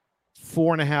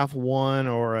 4.5 1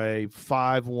 or a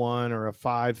 5 1 or a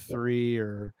 5 3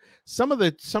 or some of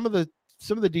the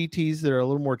DTs that are a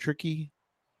little more tricky.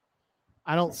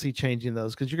 I don't see changing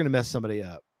those because you're going to mess somebody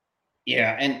up.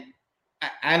 Yeah, and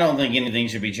I don't think anything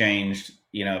should be changed.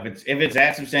 You know, if it's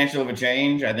that substantial of a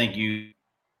change, I think you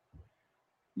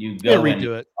go and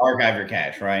redo it. Archive your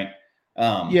cache, right?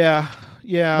 Yeah.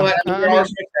 But there are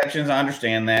some exceptions. I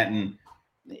understand that, and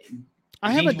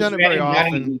I haven't done it very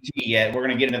often yet. We're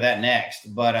going to get into that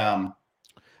next, but I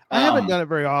haven't done it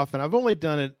very often. I've only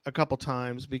done it a couple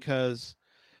times because,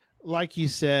 like you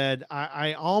said,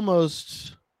 I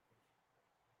almost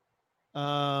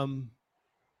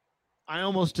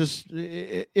just,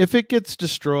 if it gets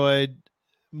destroyed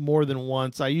more than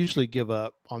once, I usually give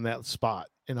up on that spot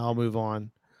and I'll move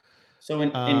on. So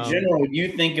in general,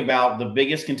 you think about the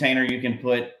biggest container you can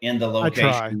put in the location.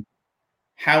 I try.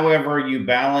 However, you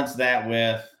balance that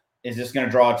with, is this going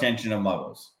to draw attention of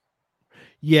muggles?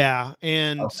 Yeah.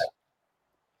 And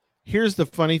here's the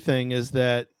funny thing is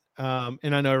that,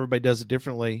 and I know everybody does it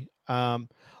differently.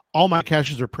 All my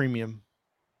caches are premium.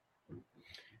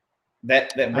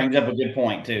 That brings up a good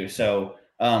point too. So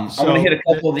I want to hit a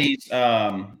couple of these.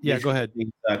 Go ahead.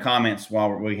 These, comments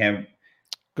while we have.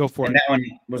 Go for it. That one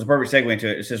was a perfect segue into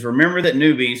it. It says, "Remember that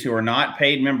newbies who are not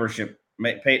paid membership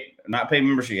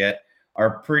yet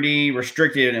are pretty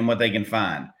restricted in what they can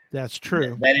find." That's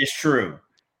true. That is true.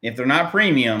 If they're not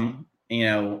premium,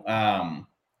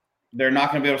 they're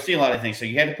not going to be able to see a lot of things. So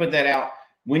you had to put that out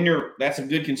that's a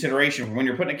good consideration for when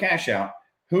you're putting a cache out.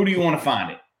 Who do you want to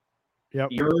find it? Yep.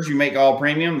 Yours, you make all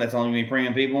premium. That's only going to be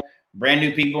premium people. Brand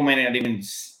new people may not even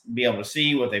be able to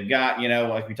see what they've got,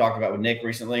 like we talked about with Nick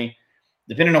recently.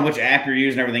 Depending on which app you're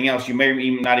using and everything else, you may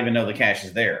even not even know the cache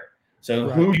is there. So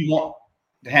who do you want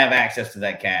to have access to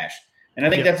that cache? And I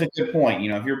think that's a good point.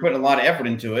 If you're putting a lot of effort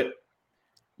into it,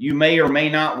 you may or may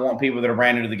not want people that are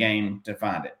brand new to the game to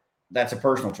find it. That's a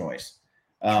personal choice.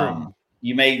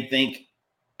 You may think,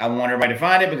 I want everybody to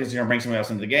find it because you're going to bring somebody else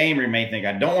into the game, or you may think,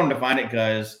 I don't want them to find it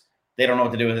because they don't know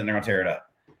what to do with it and they're going to tear it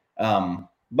up.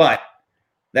 But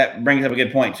that brings up a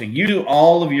good point. So you do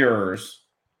all of yours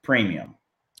premium.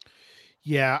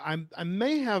 Yeah, I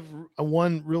may have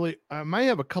I might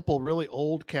have a couple really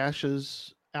old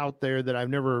caches out there that I've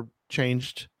never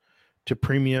changed to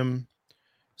premium.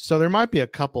 So there might be a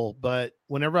couple, but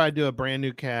whenever I do a brand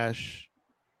new cache,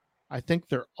 I think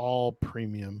they're all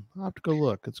premium. I'll have to go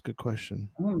look. It's a good question.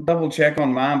 I'm going to double check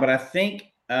on mine, but I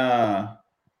think I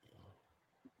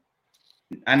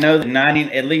know that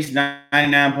at least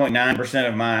 99.9%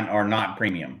 of mine are not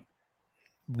premium.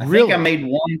 I think I made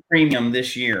one premium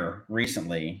this year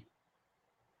recently.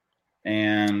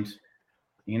 And,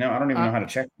 I don't even know how to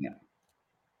check that.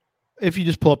 If you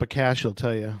just pull up a cache, it'll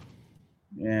tell you.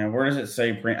 Yeah, where does it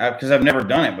say premium? Because I've never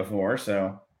done it before,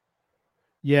 so.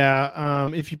 Yeah,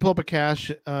 if you pull up a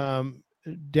cache, down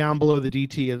below the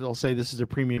DT, it'll say this is a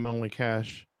premium only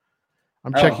cache.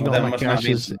 I'm checking all my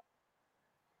caches,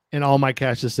 and all my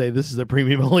caches say this is a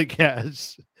premium only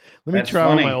cache. Let me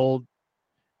try my old.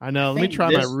 I know. Let me try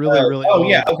my really old. Oh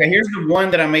yeah, okay. Here's the one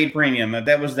that I made premium.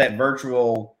 That was that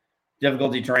virtual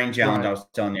difficulty terrain challenge I was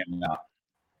telling you about.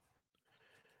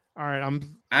 All right,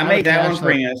 I made that one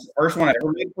premium. It's the first one I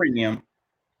ever made premium.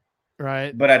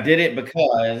 Right. But I did it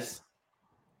because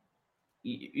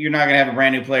you're not going to have a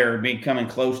brand new player coming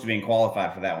close to being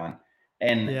qualified for that one.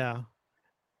 And yeah,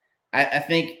 I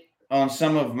think on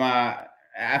some of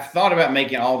I've thought about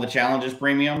making all the challenges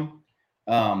premium.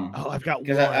 I've got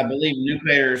because I believe new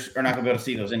players are not going to be able to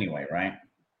see those anyway, right?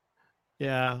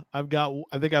 Yeah, I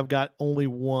think I've got only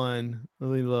one. Let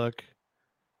me look.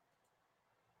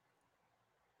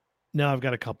 No, I've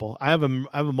got a couple. I have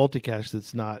a multi-cache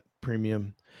that's not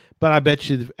premium, but I bet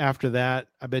you after that,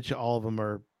 all of them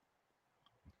are.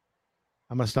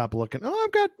 I'm gonna stop looking. Oh,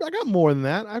 I got more than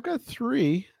that. I've got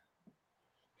 3.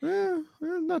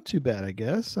 Not too bad, I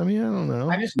guess. I mean, I don't know.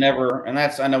 I just never, and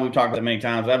I know we've talked about it many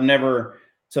times. I've never.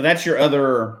 So that's your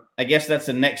other. I guess that's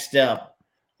the next step.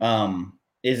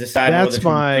 Is deciding that's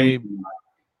my.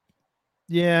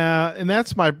 Yeah, and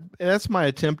that's my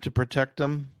attempt to protect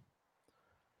them.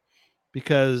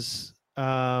 Because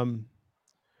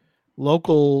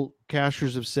local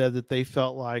cachers have said that they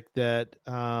felt like that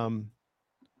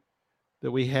that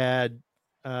we had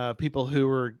people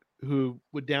who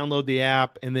would download the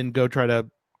app and then go try to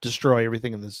destroy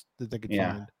everything in this that they could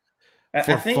find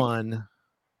for fun.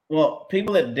 Well,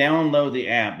 people that download the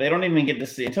app, they don't even get to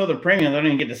see until they're premium. They don't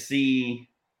even get to see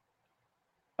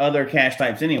other cache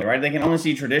types anyway, right? They can only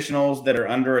see traditionals that are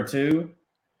under a 2.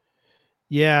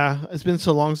 Yeah, it's been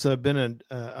so long since I've been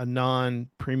a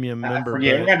non-premium member.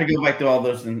 Yeah, we're going to go back through all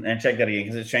those and check that again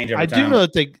because it's changed over time. I do know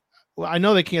that I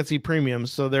know they can't see premium,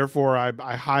 so therefore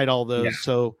I hide all those. Yeah.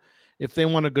 So if they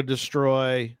want to go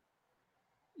destroy,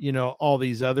 all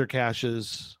these other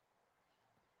caches,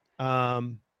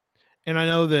 and I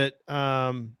know that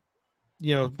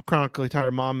Chronically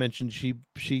Tired Mom mentioned she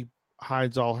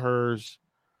hides all hers.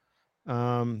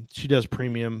 She does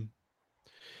premium.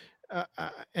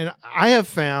 And I have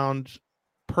found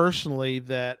personally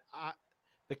that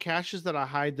the caches that I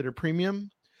hide that are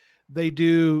premium, they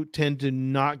do tend to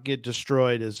not get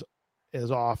destroyed as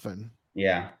often.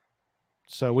 Yeah.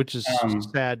 So, which is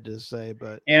sad to say,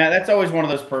 but yeah, that's always one of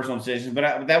those personal decisions.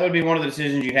 But that would be one of the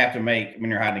decisions you'd have to make when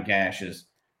you're hiding caches,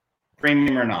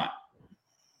 premium or not.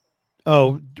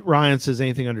 Oh, Ryan says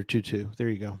anything under 2.2. There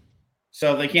you go.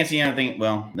 So they can't see anything.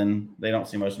 Well, then they don't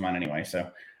see most of mine anyway.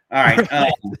 So. All right.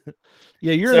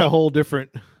 Yeah, you're in a whole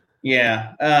different.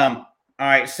 Yeah. All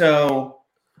right. So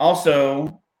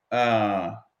also,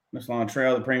 this long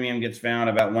trail, the premium gets found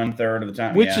about 1/3 of the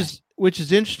time. Which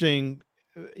is interesting.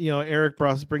 Eric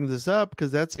Bross brings this up because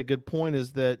that's a good point.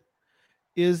 Is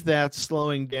that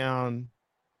slowing down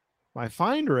my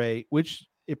find rate? Which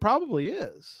it probably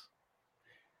is.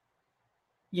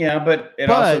 Yeah, but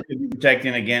also could be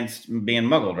protecting against being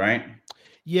muggled, right?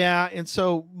 Yeah, and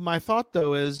so my thought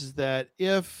though is that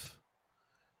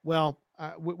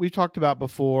we've talked about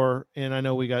before, and I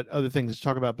know we got other things to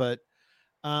talk about, but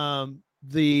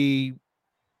the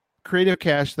creative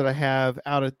cache that I have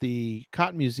out at the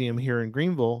Cotton Museum here in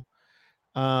Greenville,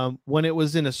 when it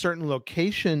was in a certain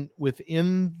location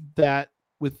within that,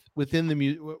 within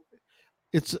the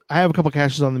I have a couple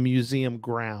caches on the museum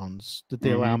grounds that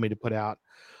they allow me to put out.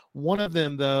 One of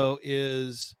them, though,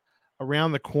 is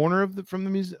around the corner of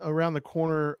around the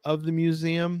corner of the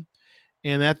museum,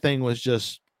 and that thing was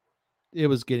just it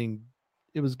was getting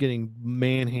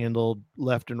manhandled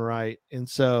left and right, and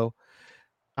so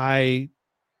I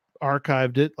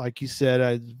archived it, like you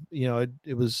said.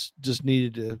 It was just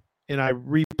needed to, and I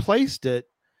replaced it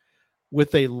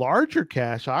with a larger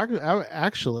cache,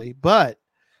 actually, but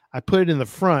I put it in the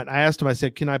front. I asked him, I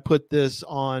said, can I put this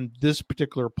on this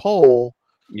particular pole?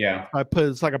 Yeah.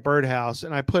 It's like a birdhouse,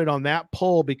 and I put it on that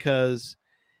pole because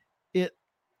it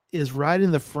is right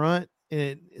in the front.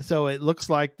 And so it looks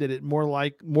like that it more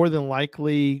than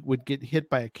likely would get hit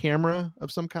by a camera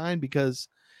of some kind, because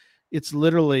it's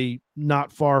literally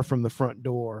not far from the front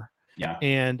door. Yeah.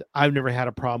 And I've never had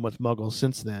a problem with muggles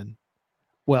since then.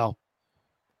 Well,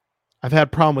 I've had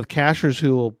a problem with cachers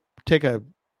who will take a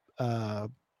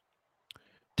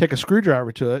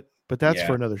screwdriver to it, but that's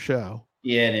for another show.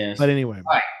 Yeah, it is. But anyway.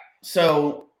 All right.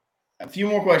 So a few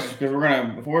more questions, because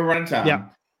before we run out of time. Yeah.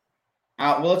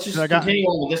 Well, let's just continue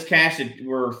on with this cache that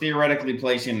we're theoretically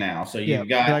placing now. So you've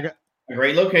got a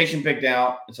great location picked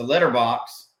out. It's a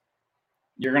letterbox.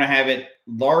 You're going to have it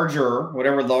larger,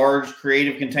 whatever large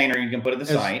creative container you can put at the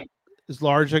site. As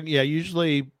large,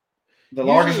 usually the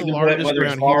largest you can put it, whether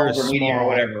it's large or medium small, or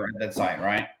whatever at that site,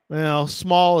 right? Well,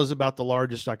 small is about the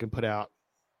largest I can put out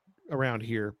around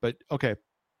here, but okay.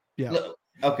 Yeah.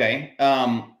 Okay.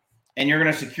 And you're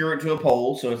going to secure it to a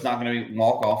pole, so it's not going to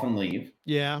walk off and leave.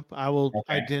 Yeah, I will. Okay.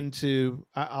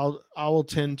 I will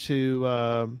tend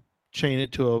to chain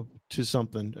it to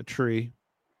a tree.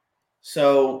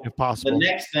 So if possible. The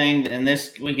next thing, and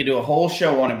this we could do a whole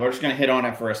show on it, but we're just going to hit on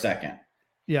it for a second.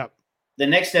 Yeah. The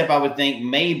next step I would think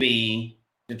may be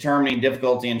determining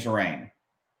difficulty and terrain.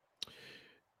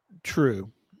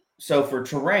 True. So for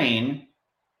terrain,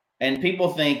 and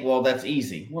people think, well, that's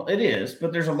easy. Well, it is,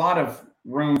 but there's a lot of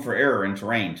room for error in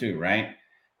terrain too, right?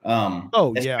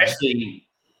 Especially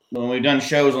when we've done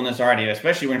shows on this already,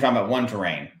 especially when you're talking about one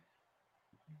terrain.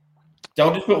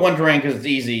 Don't just put one terrain because it's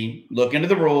easy. Look into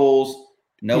the rules,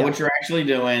 know what you're actually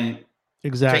doing.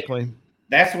 Exactly.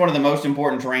 That's one of the most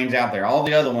important terrains out there. All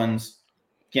the other ones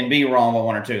can be wrong by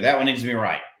one or two. That one needs to be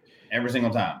right every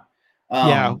single time.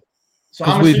 So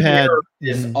I'm assuming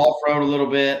is off-road a little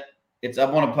bit. It's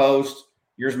up on a post.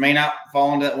 Yours may not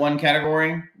fall into that one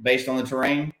category based on the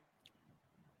terrain.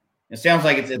 It sounds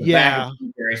like it's at the back of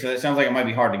the area, so it sounds like it might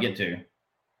be hard to get to.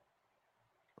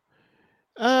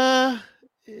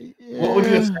 What would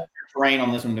you expect your terrain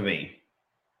on this one to be?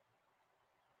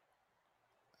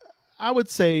 I would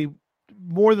say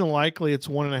more than likely it's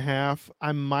 1.5.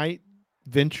 I might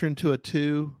venture into a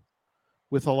 2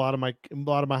 with a lot of my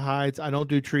hides. I don't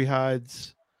do tree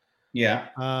hides. Yeah.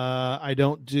 I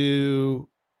don't do.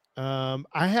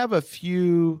 I have a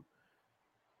few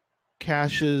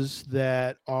caches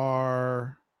that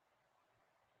are.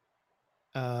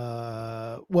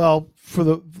 For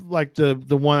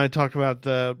the one I talked about,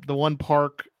 the one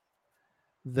park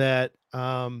that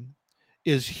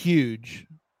is huge.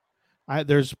 I have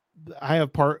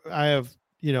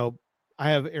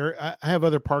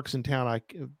other parks in town.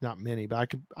 Not many,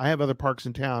 but I have other parks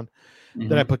in town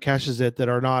that I put caches at that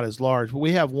are not as large. But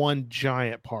we have one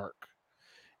giant park,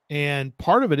 and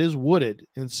part of it is wooded,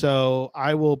 and so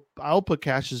I'll put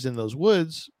caches in those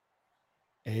woods,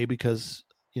 because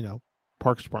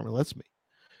Parks Department lets me.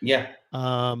 Yeah.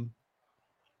 But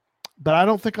I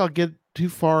don't think I'll get too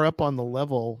far up on the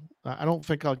level. I don't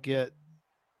think I'll get.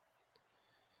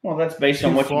 Well, that's based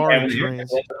on what you have in the area.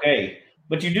 That's okay.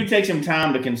 But you do take some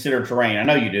time to consider terrain. I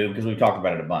know you do because we've talked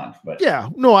about it a bunch. But yeah,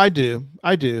 no, I do.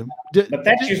 But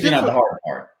that's usually not the hard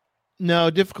part. No,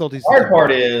 difficulty. The hard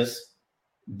part is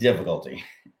difficulty.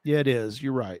 Yeah, it is.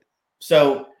 You're right.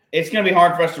 So it's going to be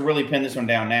hard for us to really pin this one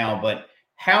down now. But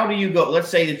how do you go? Let's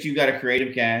say that you've got a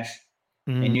creative cache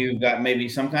and you've got maybe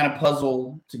some kind of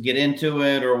puzzle to get into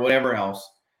it or whatever else.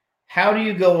 How do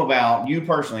you go about, you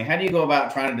personally, how do you go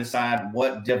about trying to decide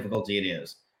what difficulty it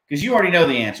is? Because you already know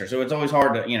the answer, so it's always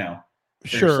hard to,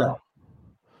 Sure. Yourself.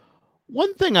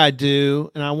 One thing I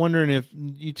do, and I'm wondering if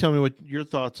you tell me what your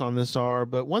thoughts on this are,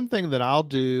 but one thing that I'll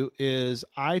do is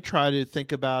I try to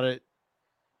think about it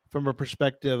from a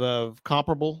perspective of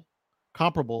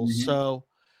comparables. So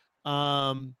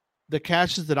the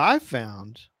caches that I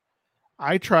found,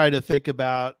 I try to think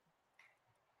about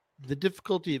the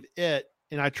difficulty of it,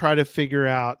 and I try to figure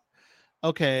out,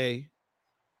 okay,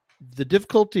 the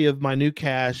difficulty of my new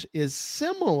cache is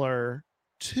similar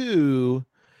to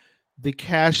the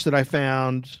cache that I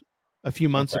found a few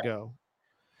months Okay. ago.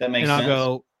 That makes And I'll sense.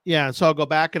 go, yeah. So I'll go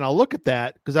back and I'll look at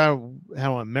that because I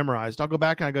have it memorized. I'll go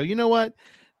back and I go, you know what?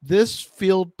 This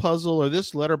field puzzle or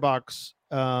this letterbox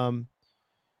has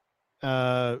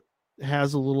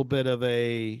a little bit of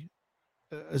a,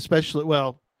 especially,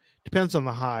 well, depends on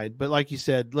the hide. But like you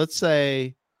said, let's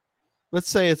say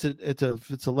it's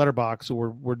a letterbox that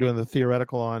we're doing the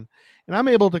theoretical on, and I'm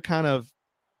able to kind of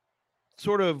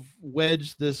sort of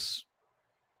wedge this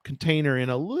container in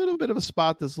a little bit of a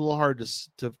spot that's a little hard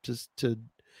to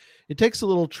it takes a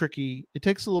little tricky. It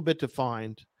takes a little bit to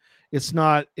find. It's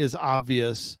not as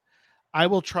obvious. I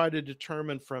will try to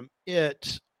determine from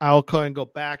it. I'll go and go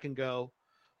back and go,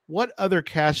 what other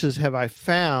caches have I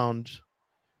found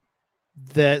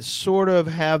that sort of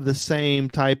have the same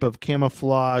type of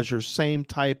camouflage or same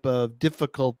type of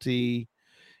difficulty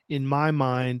in my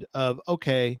mind of,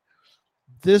 okay,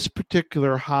 this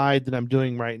particular hide that I'm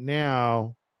doing right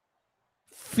now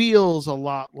feels a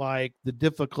lot like the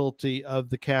difficulty of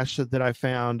the cache that I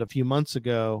found a few months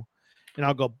ago. And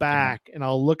I'll go back and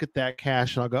I'll look at that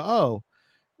cache and I'll go,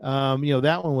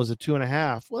 that one was a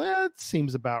 2.5. Well, that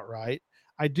seems about right.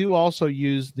 I do also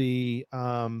use the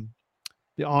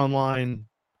online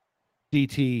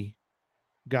DT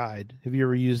guide. Have you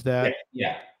ever used that?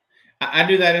 Yeah. I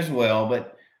do that as well,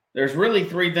 but there's really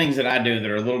three things that I do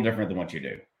that are a little different than what you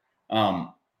do.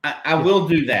 I will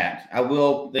do that. I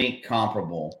will think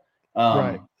comparable.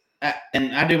 Right.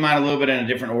 And I do mine a little bit in a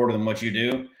different order than what you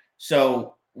do.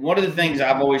 So one of the things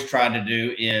I've always tried to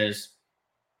do is,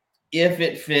 if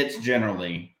it fits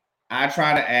generally, I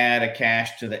try to add a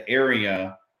cache to the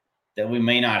area that we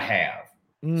may not have.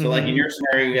 So like in your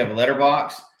scenario, you have a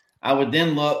letterbox. I would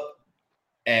then look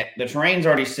at the terrain's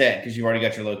already set because you've already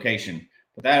got your location.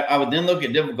 But I would then look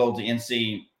at difficulty and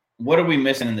see, what are we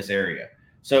missing in this area?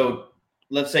 So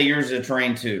let's say yours is a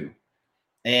terrain 2.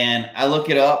 And I look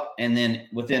it up, and then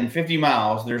within 50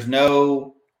 miles, there's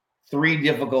no 3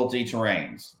 difficulty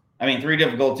terrains. I mean, 3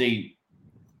 difficulty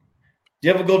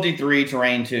 3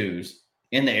 terrain 2s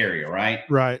in the area, right?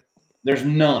 Right. There's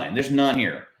none. There's none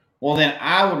here. Well, then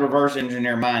I would reverse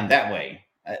engineer mine that way.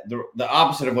 The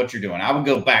opposite of what you're doing. I would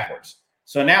go backwards.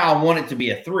 So now I want it to be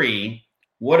a 3.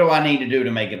 What do I need to do to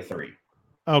make it a 3?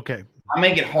 Okay. I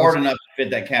make it hard enough to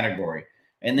fit that category.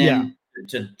 And then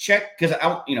to check, because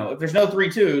if there's no 3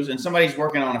 2s and somebody's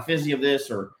working on a fizzy of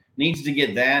this or needs to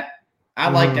get that, I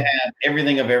like to have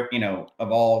everything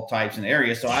of all types in the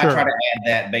area. So I try to add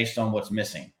that based on what's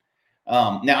missing.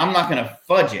 Now I'm not going to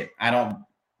fudge it. I don't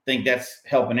think that's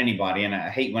helping anybody. And I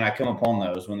hate when I come upon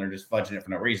those when they're just fudging it for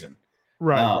no reason.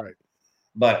 Right.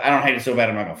 But I don't hate it so bad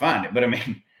I'm not going to find it. But I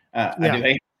mean, I do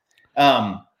hate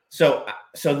it.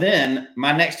 So then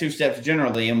my next 2 steps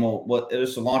generally, and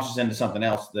this will launch us into something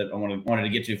else that I wanted to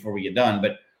get to before we get done.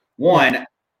 But one,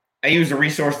 I use a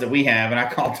resource that we have, and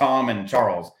I call Tom and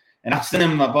Charles, and I'll send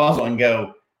them my puzzle and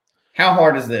go, how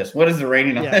hard is this? What is the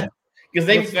rating on this? Because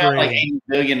they've found like 80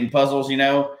 billion puzzles,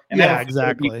 and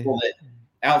exactly. People that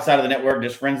outside of the network,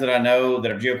 just friends that I know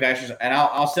that are geocachers, and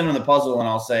I'll send them the puzzle and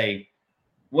I'll say,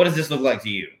 what does this look like to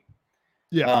you?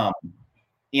 Yeah.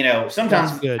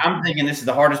 Sometimes I'm thinking this is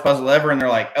the hardest puzzle ever, and they're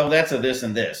like, oh, that's a this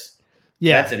and this.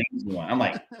 Yeah. That's an easy one. I'm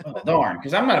like, oh, darn,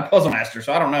 because I'm not a puzzle master,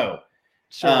 so I don't know.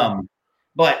 Sure.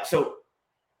 But so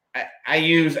I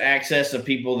use access of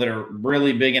people that are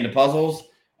really big into puzzles.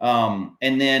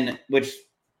 And then, which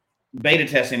beta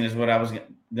testing is what I was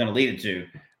going to lead it to.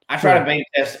 I try to beta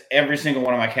test every single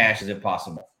one of my caches if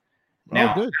possible.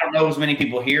 Now, I don't know as many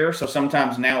people here, so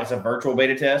sometimes now it's a virtual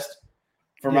beta test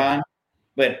for mine.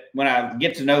 But when I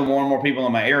get to know more and more people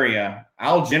in my area,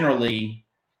 I'll generally,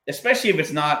 especially if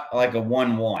it's not like a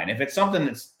 1-1, if it's something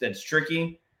that's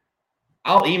tricky,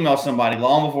 I'll email somebody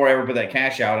long before I ever put that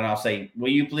cache out, and I'll say, will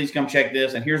you please come check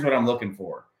this? And here's what I'm looking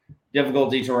for.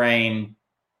 Difficulty, terrain,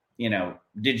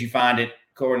 did you find it?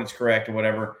 Coordinates correct or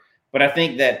whatever. But I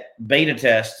think that beta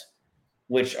test,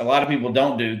 which a lot of people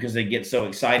don't do because they get so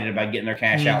excited about getting their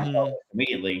cache out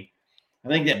immediately, I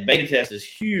think that beta test is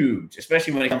huge,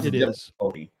 especially when it comes to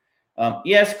difficulty.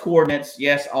 Yes, coordinates.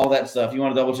 Yes, all that stuff. You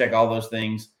want to double check all those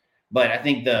things. But I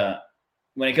think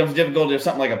when it comes to difficulty of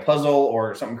something like a puzzle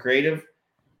or something creative,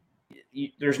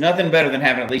 there's nothing better than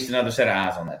having at least another set of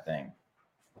eyes on that thing.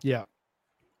 Yeah.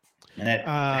 And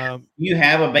that, you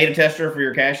have a beta tester for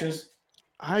your caches?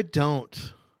 I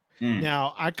don't.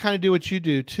 Now, I kind of do what you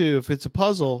do too. If it's a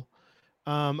puzzle,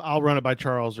 I'll run it by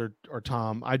Charles or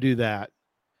Tom. I do that.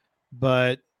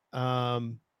 But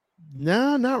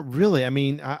no, not really. I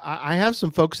mean, I have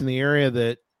some folks in the area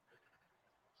that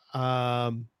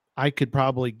I could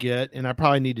probably get, and I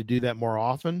probably need to do that more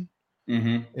often.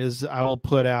 Is I will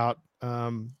put out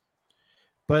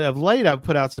But of late, I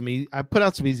put out some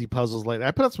easy puzzles lately.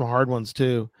 I put out some hard ones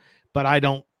too, but I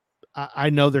don't. I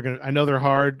know they're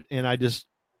hard, and I just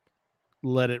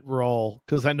let it roll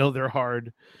because I know they're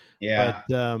hard. Yeah.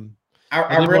 But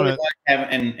I really like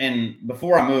having, and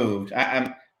before I moved,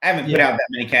 I haven't put out that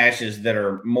many caches that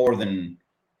are more than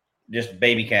just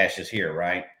baby caches here,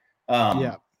 right?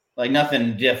 Like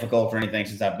nothing difficult or anything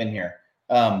since I've been here.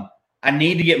 I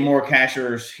need to get more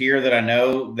cachers here that I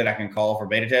know that I can call for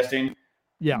beta testing.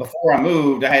 Yeah. Before I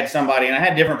moved, I had somebody, and I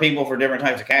had different people for different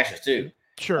types of caches too.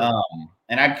 Sure.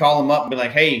 And I'd call them up and be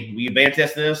like, "Hey, will you beta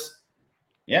test this?"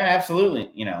 Yeah, absolutely.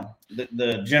 You know,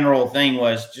 the general thing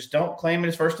was just don't claim it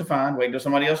as first to find. Wait until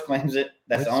somebody else claims it.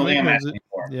 That's the only thing I'm asking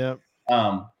for. Yeah.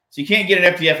 So you can't get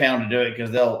an FTF hound to do it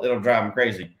because it'll drive them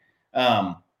crazy.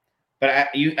 But I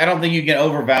don't think you can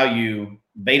overvalue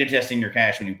beta testing your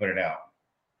cache when you put it out.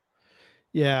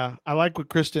 Yeah, I like what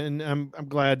Kristen. I'm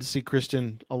glad to see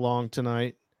Kristen along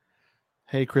tonight.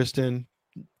 Hey, Kristen,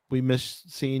 we miss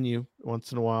seeing you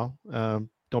once in a while.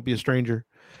 Don't be a stranger.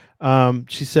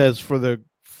 She says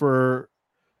for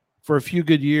a few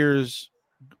good years,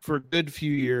 for a good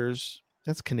few years.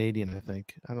 That's Canadian, I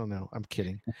think. I don't know. I'm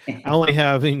kidding. Only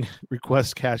having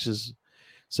request caches.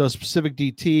 So specific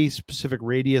DT, specific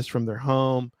radius from their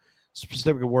home,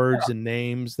 specific words and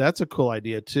names. That's a cool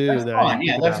idea too. That's fun.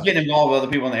 Yeah, let's get involved with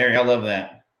other people in the area. I love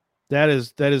that. That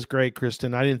is great,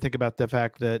 Kristen. I didn't think about the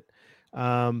fact that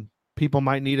people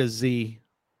might need a Z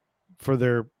for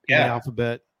their in the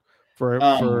alphabet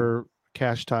for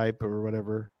cache type or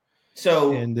whatever.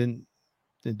 So and then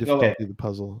the difficulty of the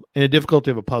puzzle. And the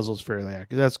difficulty of a puzzle is fairly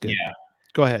accurate. That's good. Yeah.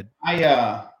 Go ahead.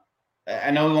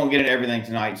 I know we won't get into everything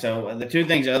tonight. So the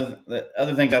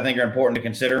other things I think are important to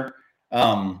consider,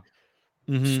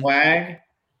 swag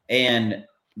and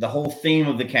the whole theme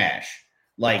of the cache.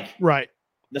 Like right.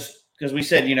 This, because we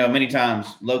said, many times,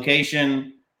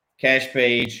 location, cache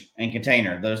page, and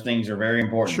container. Those things are very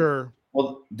important. Sure.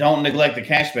 Well, don't neglect the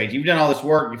cache page. You've done all this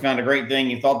work. You found a great thing.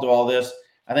 You thought through all this.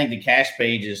 I think the cache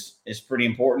page is pretty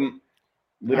important.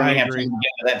 We don't have time to get into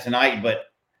that tonight, but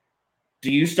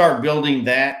do you start building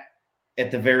that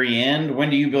at the very end? When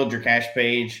do you build your cache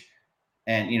page?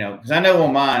 And, because I know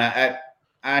on mine,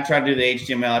 I try to do the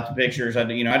HTML out the pictures. I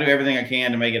do everything I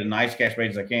can to make it a nice cache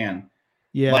page as I can.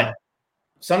 Yeah. But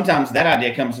sometimes that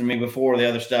idea comes to me before the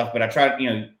other stuff, but I try,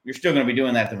 you're still going to be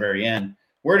doing that at the very end.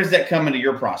 Where does that come into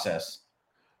your process?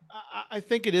 I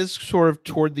think it is sort of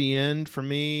toward the end for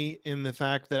me, in the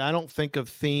fact that I don't think of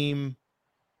theme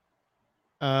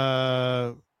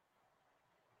until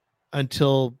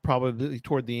probably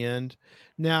toward the end.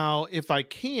 Now, if I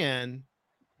can,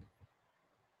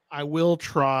 I will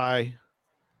try.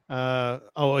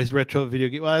 Always retro video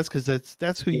game. Well, that's because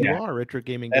that's who you are, retro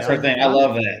gaming. That's her thing. I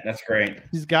love that. That's great.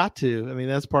 He's got to. I mean,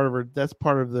 that's part of her. That's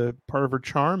part of her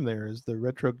charm. There is the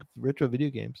retro video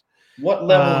games. What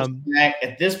level of swag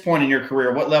at this point in your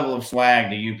career? What level of swag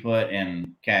do you put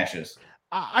in caches?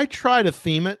 I try to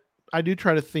theme it. I do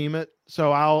try to theme it.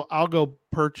 So I'll go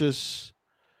purchase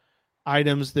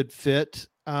items that fit.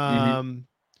 The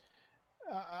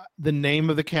name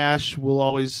of the cache will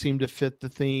always seem to fit the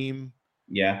theme.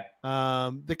 Yeah.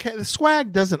 The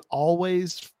swag doesn't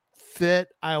always fit.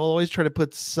 I will always try to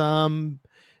put some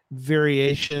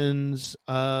variations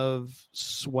of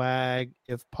swag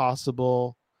if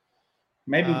possible.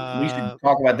 Maybe we should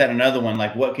talk about that another one.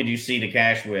 Like, what could you see the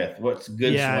cache with? What's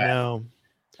good swag? I know.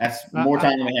 That's more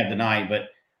time than we have tonight. But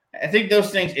I think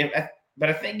those things. But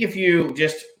I think if you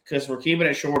just, because we're keeping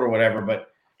it short or whatever, but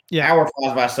hour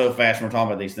flies by so fast when we're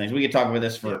talking about these things. We could talk about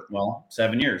this for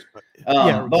 7 years.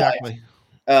 Exactly.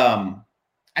 But,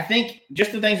 I think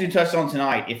just the things we touched on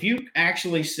tonight, if you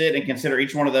actually sit and consider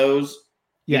each one of those,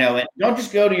 and don't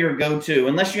just go to your go-to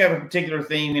unless you have a particular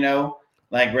theme,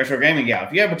 like Retro Gaming Gal.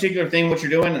 If you have a particular theme, what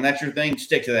you're doing, and that's your thing,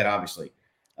 stick to that, obviously,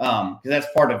 because that's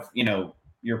part of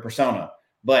your persona.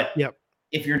 But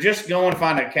if you're just going to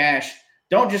find a cache,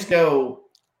 don't just go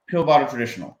pill bottle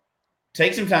traditional.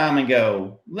 Take some time and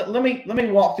go. Let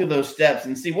me walk through those steps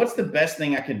and see what's the best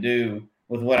thing I can do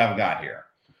with what I've got here.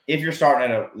 If you're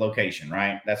starting at a location,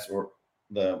 right? That's where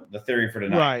the theory for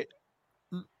tonight. Right.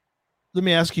 Let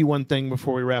me ask you one thing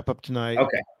before we wrap up tonight.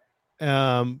 Okay.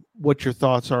 What your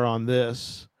thoughts are on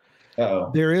this?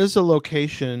 Uh-oh. There is a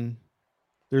location.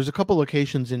 There's a couple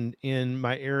locations in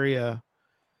my area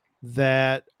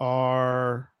that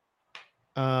are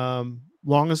along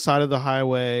the side of the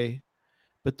highway,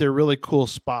 but they're really cool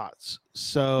spots.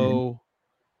 So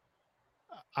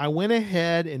I went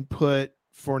ahead and put,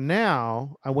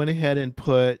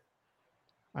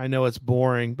 I know it's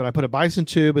boring, but I put a bison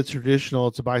tube. It's traditional.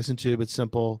 It's a bison tube. It's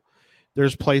simple.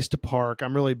 There's place to park.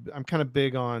 I'm kind of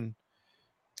big on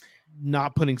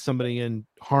not putting somebody in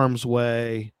harm's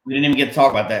way. We didn't even get to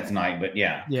talk about that tonight, but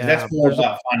yeah, Yeah, that's more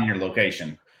about finding your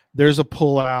location. There's a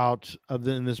pullout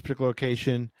in this particular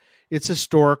location. It's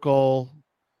historical,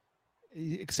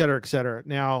 et cetera, et cetera.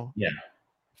 Now,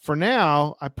 for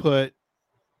now, I've put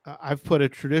a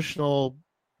traditional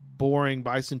boring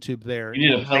bison tube there. You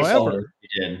did a placeholder.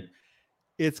 You did.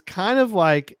 It's kind of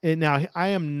like, and now I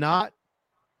am not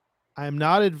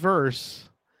adverse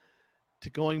to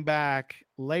going back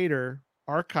later,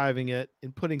 archiving it,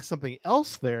 and putting something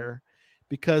else there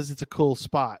because it's a cool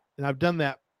spot. And I've done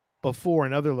that before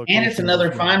in other locations. And it's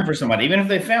another find for somebody. Even if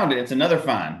they found it, it's another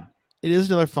find. It is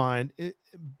another find.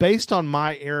 Based on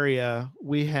my area,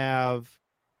 we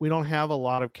don't have a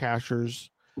lot of cachers,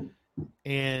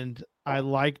 and I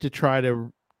like to try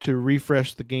to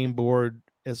refresh the game board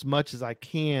as much as I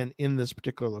can in this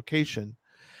particular location.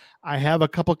 I have a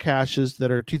couple caches that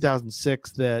are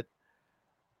 2006 that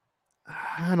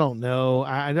I don't know.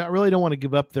 I really don't want to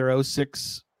give up their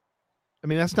 06. I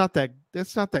mean, that's not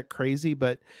that crazy,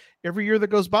 but every year that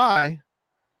goes by,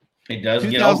 it does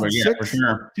get older. Yeah, for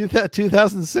sure.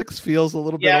 2006 feels a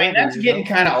little bit. Yeah, I mean, that's getting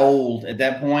kind of old at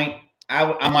that point.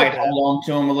 I might hold on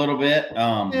to them a little bit.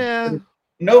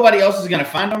 Nobody else is going to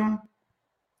find them.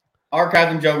 Archive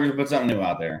them, jokers, put something new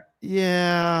out there.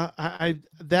 Yeah,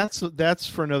 that's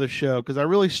for another show because I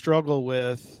really struggle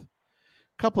with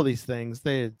a couple of these things.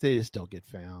 They just don't get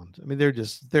found. I mean, they're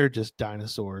just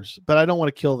dinosaurs, but I don't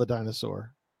want to kill the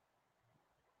dinosaur.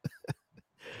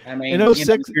 I mean,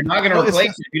 you're not going to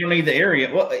replace it if you don't need the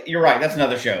area. Well, you're right. That's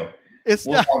another show. We'll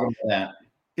talk about that.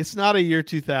 It's not a year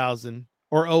 2000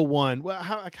 or 01. Well,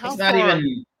 how it's not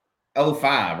even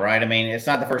 05, right? I mean, it's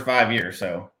not the first 5 years,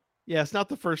 so. Yeah, it's not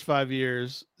the first 5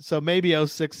 years. So maybe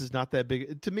 06 is not that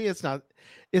big. To me, it's not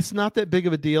that big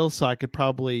of a deal, so I could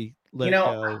probably let it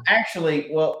go. Actually,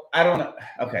 well, I don't know.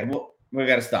 Okay, well, we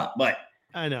got to stop. But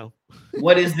I know.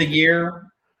 What is the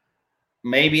year?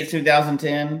 Maybe it's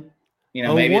 2010. You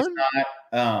know, maybe it's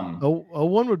not.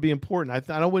 01 would be important.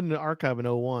 I wouldn't archive an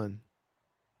 01.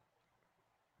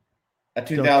 A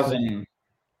 2000.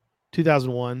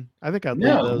 2001. I think I'd leave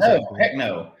those. No, heck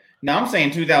no. No, I'm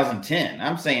saying 2010.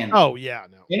 I'm saying. Oh yeah,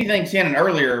 no. Anything 10 and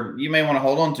earlier, you may want to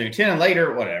hold on to. 10 and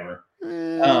later, whatever.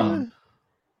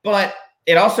 But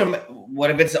it also,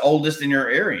 what if it's the oldest in your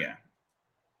area?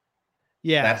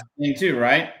 Yeah, that's the thing too,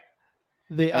 right?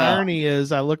 The irony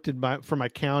is, I looked at for my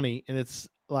county, and it's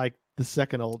like the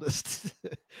second oldest.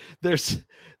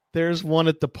 There's one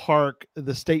at the park,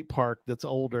 the state park, that's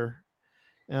older,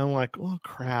 and I'm like, oh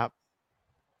crap.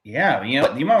 Yeah, you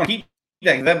know, you might want to keep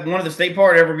that. That one of the state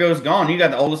park ever goes gone, you got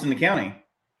the oldest in the county.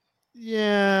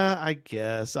 Yeah, I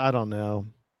guess. I don't know.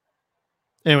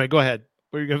 Anyway, go ahead.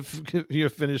 What are you gonna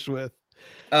finish with?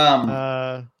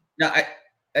 No,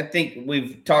 I think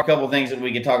we've talked a couple of things that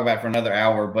we could talk about for another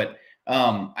hour, but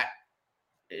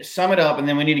sum it up, and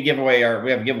then we need to give away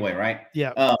we have a giveaway, right?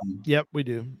 Yeah. Yep, we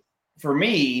do. For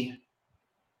me,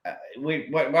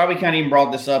 why we kind of even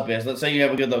brought this up is, let's say you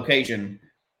have a good location.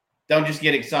 Don't just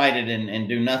get excited and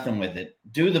do nothing with it.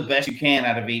 Do the best you can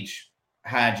out of each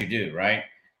hide you do, right?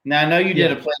 Now, I know you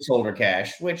did a placeholder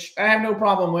cache, which I have no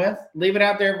problem with. Leave it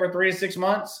out there for 3 to 6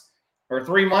 months or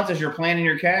 3 months as you're planning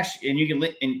your cache, and you can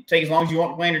and take as long as you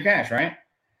want to plan your cache, right?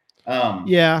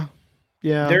 Yeah.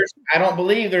 I don't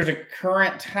believe there's a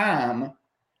current time.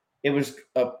 It was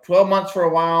 12 months for a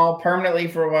while, permanently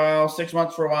for a while, 6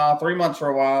 months for a while, 3 months for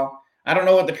a while. I don't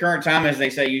know what the current time is. They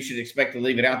say you should expect to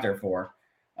leave it out there for.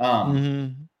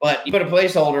 But you put a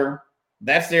placeholder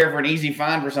that's there for an easy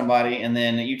find for somebody, and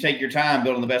then you take your time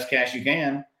building the best cache you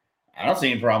can. I don't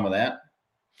see any problem with that.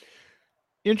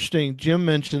 Interesting. Jim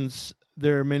mentions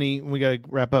there are many. We got to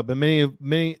wrap up, but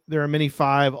there are many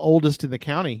 5 oldest in the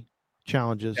county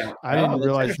challenges. Yeah. I didn't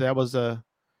realize that was a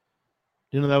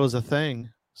thing.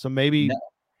 So maybe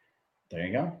there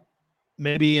you go.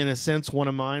 Maybe in a sense, one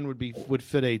of mine would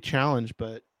fit a challenge,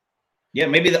 but yeah,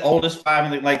 maybe the oldest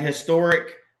 5 in the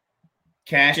historic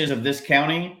caches of this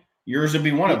county. Yours would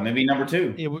be one of them, maybe number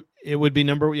 2. It would be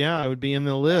it would be in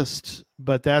the list.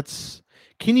 But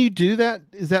can you do that?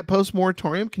 Is that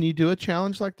post-moratorium? Can you do a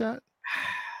challenge like that?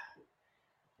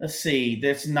 Let's see.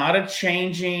 That's not a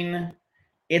changing.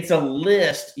 It's a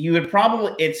list.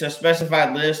 It's a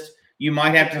specified list. You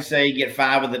might have to say get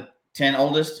 5 of the 10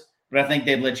 oldest, but I think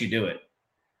they'd let you do it.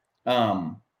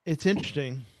 It's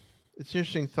interesting. It's an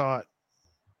interesting thought.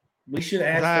 We should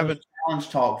ask those challenge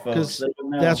talk folks.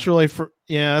 That's really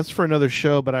that's for another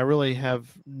show, but I really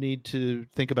need to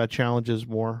think about challenges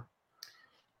more.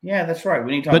 Yeah, that's right.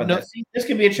 We need to talk about that. See, this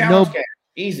could be a challenge cache.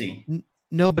 Easy.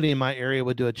 Nobody in my area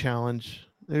would do a challenge.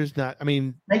 There's not. I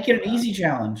mean, make it an easy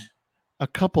challenge. A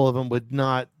couple of them would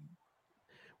not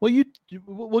Well,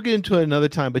 we'll get into it another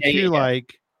time, but you're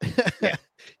like, Yeah.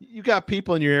 you got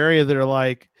people in your area that are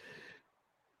like,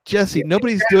 Jesse, Yeah,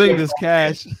 nobody's doing this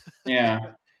cache. Yeah.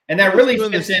 And that Nobody's really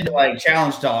doing fits this. into like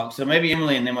challenge talk. So maybe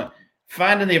Emily and them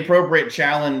finding the appropriate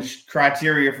challenge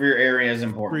criteria for your area is For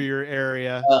important. your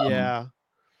area. Yeah.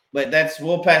 But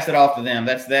we'll pass it off to them.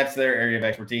 That's their area of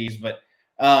expertise. But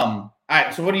all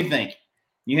right. So what do you think?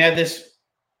 You have this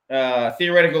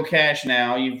theoretical cache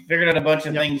now. You've figured out a bunch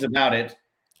of things about it.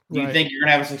 Do you think you're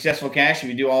gonna have a successful cache if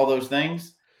you do all those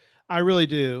things? I really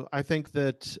do. I think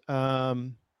that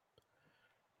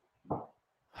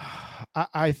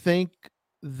I think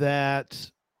that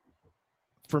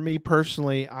for me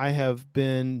personally, I have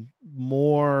been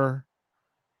more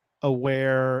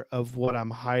aware of what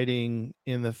I'm hiding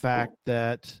in the fact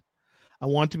that I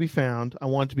want to be found. I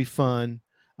want to be fun.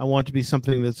 I want to be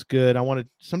something that's good. I want it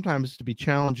sometimes to be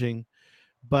challenging,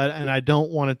 and I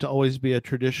don't want it to always be a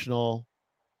traditional.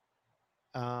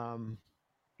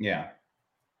 Yeah.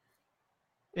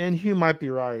 And Hugh might be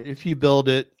right. If you build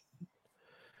it,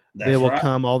 they will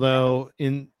come. Although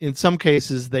in some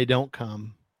cases they don't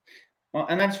come. Well,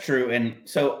 and that's true. And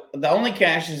so the only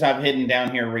caches I've hidden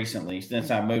down here recently, since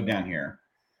I moved down here,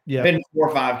 I've hidden 4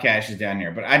 or 5 caches down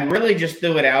here. But I really just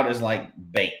threw it out as like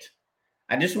bait.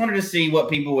 I just wanted to see what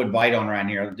people would bite on around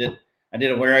here. I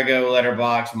did a Where I Go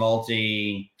letterbox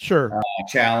multi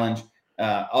challenge,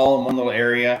 all in one little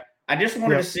area. I just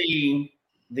wanted to see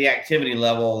the activity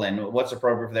level and what's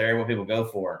appropriate for the area, what people go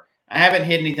for. I haven't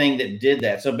hit anything that did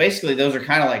that. So basically, those are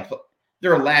kind of like,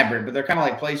 they're elaborate, but they're kind of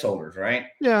like placeholders, right?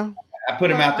 Yeah. I put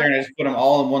them out there and I just put them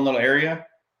all in one little area.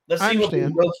 Let's see what people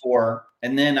go for,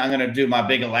 and then I'm going to do my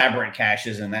big elaborate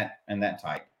caches and that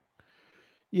type.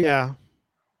 Yeah,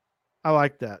 I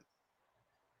like that.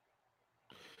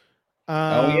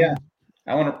 Oh yeah,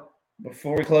 I want to.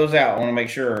 Before we close out, I want to make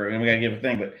sure, and we got to give a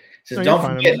thing, but it says don't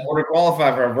forget, in order to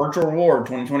qualify for our virtual reward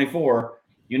 2024,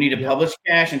 you need to publish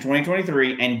cache in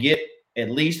 2023 and get at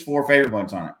least 4 favorite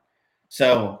points on it.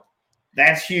 So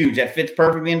that's huge. That fits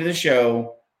perfectly into the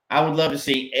show. I would love to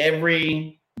see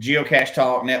every Geocache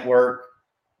Talk Network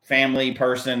family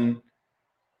person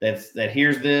that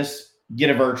hears this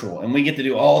get a virtual, and we get to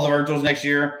do all the virtuals next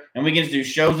year, and we get to do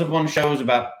shows upon shows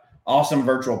about awesome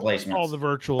virtual placements. All the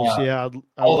virtuals,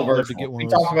 all the virtuals. We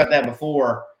talked about that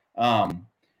before.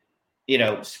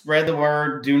 Spread the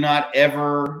word. Do not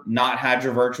ever not hide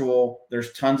your virtual.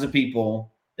 There's tons of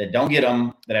people that don't get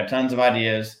them that have tons of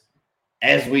ideas,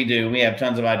 as we do. We have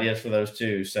tons of ideas for those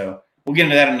too. So we'll get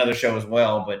into that in another show as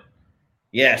well. But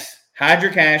yes, hide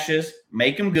your caches,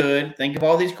 make them good. Think of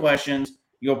all these questions.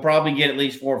 You'll probably get at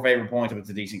least 4 favorite points if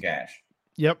it's a decent cache.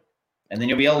 Yep. And then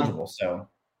you'll be eligible. So.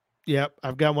 Yep.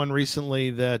 I've got one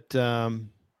recently that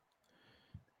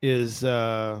is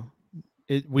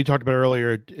we talked about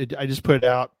earlier. I just put it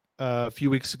out a few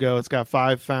weeks ago. It's got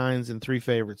 5 finds and 3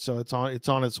 favorites. So it's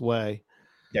on its way.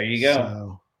 There you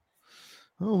go.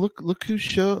 So, look who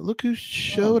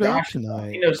showed up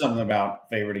tonight. You know something about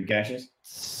favorited caches.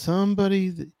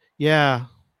 Somebody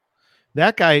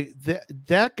that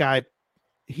guy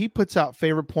he puts out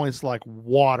favorite points like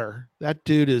water. That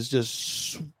dude is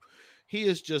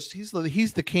he's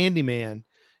the candy man.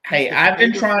 Hey, I've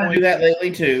been trying to do that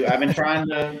lately too. I've been trying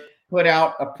to put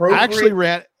out appropriate I actually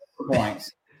ran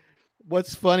points.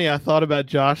 What's funny, I thought about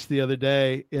Josh the other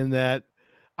day in that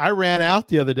I ran out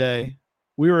the other day.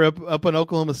 We were up in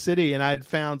Oklahoma City and I had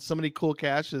found so many cool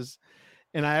caches,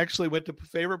 and I actually went to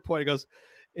favorite point. It goes,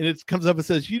 and it comes up and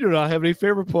says, "You do not have any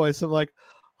favorite points." I'm like,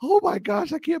 oh my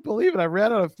gosh, I can't believe it. I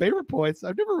ran out of favorite points.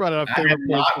 I've never run out of favorite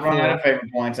points. I have not run out of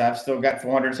favorite points. I've still got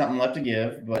 400 something left to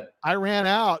give, but I ran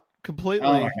out completely.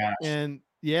 Oh my gosh. And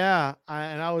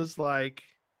I was like,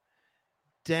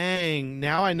 dang,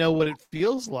 now I know what it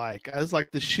feels like. I was like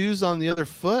the shoes on the other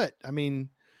foot. I mean,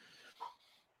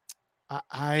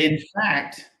 in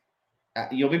fact,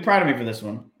 you'll be proud of me for this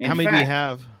one. How many do you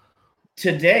have?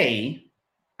 Today,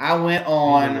 I went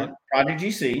on Project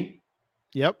GC.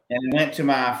 Yep. And went to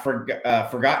my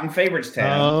forgotten favorites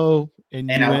tab. Oh,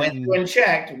 and I went through and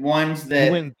checked ones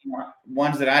that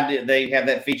I did. They have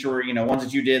that feature where, ones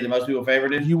that you did that most people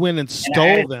favorited. You went and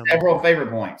stole them. Several favorite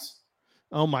points.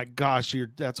 Oh my gosh,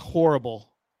 that's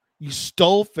horrible. You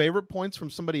stole favorite points from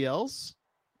somebody else?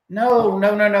 No.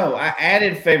 I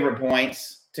added favorite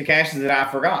points to caches that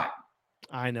I forgot.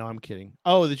 I know, I'm kidding.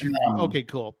 Oh, that you okay,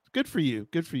 cool. Good for you.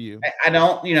 I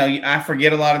don't, I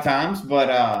forget a lot of times, but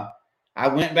I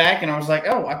went back and I was like,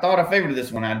 oh, I thought I favorited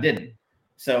this one. I didn't.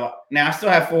 So now I still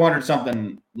have 400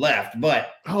 something left,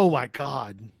 but oh my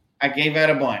God, I gave out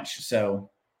a bunch. So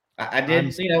I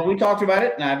did, we talked about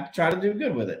it and I tried to do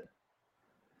good with it.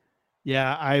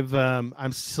 Yeah,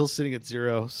 I'm still sitting at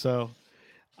 0, so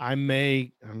I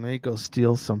may go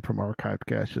steal some from archived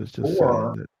caches. Just saying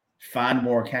Or that find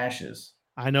more caches.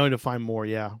 I know to find more.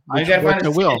 Yeah, All you which gotta which find I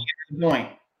is 10 to will. get to the point.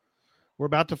 We're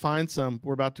about to find some.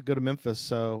 We're about to go to Memphis,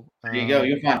 so There you go.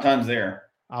 You'll find tons there.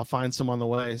 I'll find some on the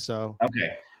way. So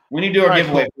Okay. We need to do our All right,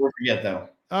 giveaway cool. before we forget, though.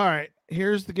 all right,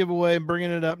 here's the giveaway. I'm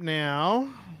bringing it up now,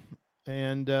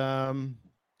 and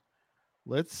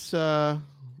let's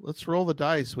roll the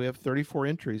dice. We have 34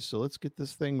 entries, so let's get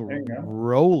this thing There you go.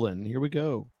 rolling. Here we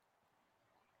go.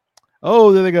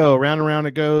 Oh, there they go. Round and round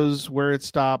it goes. Where it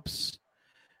stops,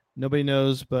 nobody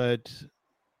knows but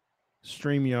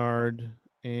StreamYard.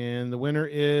 And the winner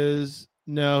is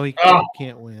he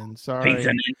can't win. Sorry.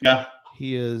 Pizza Ninja.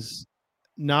 He is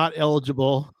not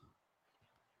eligible.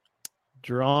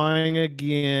 Drawing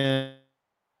again.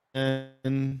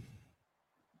 And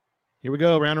here we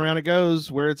go. Round and round it goes.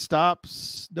 Where it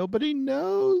stops, nobody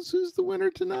knows who's the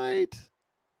winner tonight.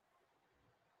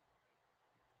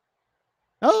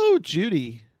 Oh,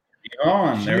 Judy.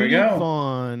 On. There we go.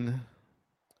 Vaughn.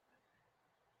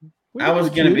 I was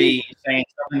going to be saying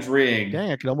something's rigged.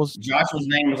 Dang, I could almost. Joshua's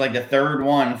name was like the third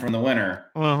one from the winner.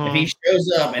 If he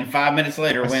shows up and 5 minutes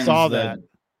later wins,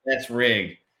 that's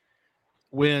rigged.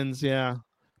 Wins, yeah.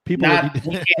 People,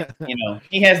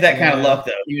 he has that kind of luck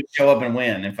though. He would show up and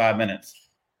win in 5 minutes.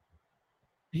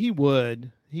 He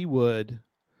would.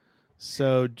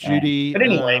 So Judy, but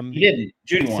anyway, he didn't.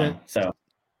 Judy won. So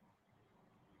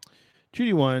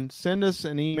Judy won. Send us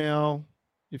an email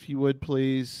if you would,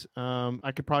 please.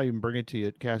 I could probably even bring it to you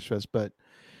at CacheFest, but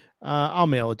I'll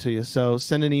mail it to you. So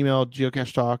send an email,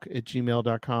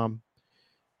 geocachetalk@gmail.com.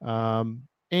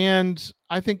 And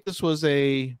I think this was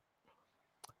a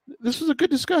good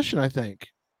discussion. I think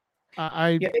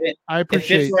I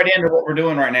appreciate. It fits right into what we're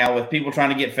doing right now with people trying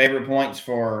to get favorite points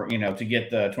for to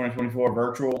get the 2024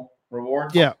 virtual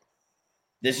rewards. Yeah,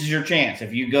 this is your chance.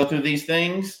 If you go through these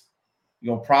things,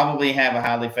 you'll probably have a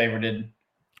highly favorited,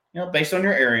 based on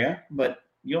your area, but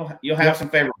you'll have some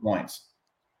favorite points.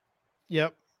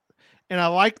 Yep. And I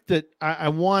like that. I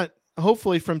want,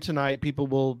 hopefully from tonight, people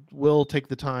will take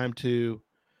the time to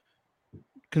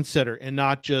consider and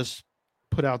not just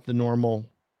put out the normal,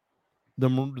 the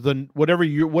whatever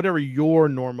your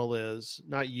normal is,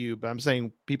 not you, but I'm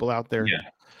saying people out there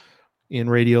in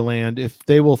Radio Land, if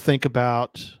they will think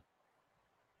about,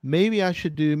 maybe I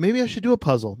should do a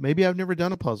puzzle. Maybe I've never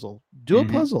done a puzzle. Do a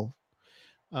puzzle.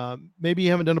 Maybe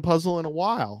you haven't done a puzzle in a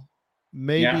while.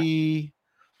 Maybe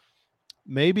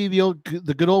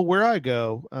the good old Where I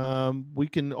Go. We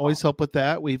can always help with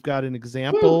that. We've got an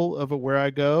example of a Where I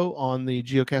Go on the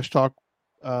Geocache Talk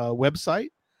website.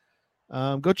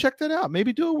 Go check that out.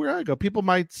 Maybe do a Where I Go. People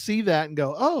might see that and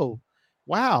go, "Oh,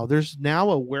 wow! There's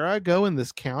now a Where I Go in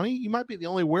this county." You might be the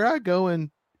only Where I Go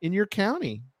in your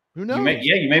county. Who knows?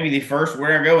 You may be the first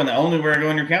Where I Go and the only Where I Go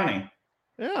in your county.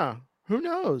 Yeah, who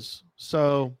knows?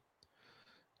 So,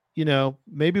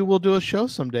 maybe we'll do a show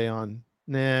someday on.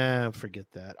 Nah, forget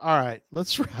that. All right,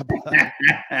 let's wrap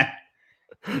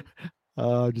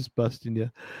up. Just busting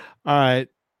you. All right,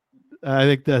 I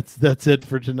think that's it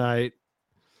for tonight.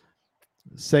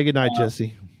 Say goodnight,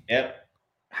 Jesse. Yep.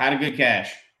 Hide a good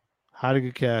cache. Hide a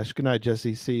good cache. Good night,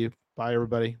 Jesse. See you. Bye,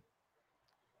 everybody.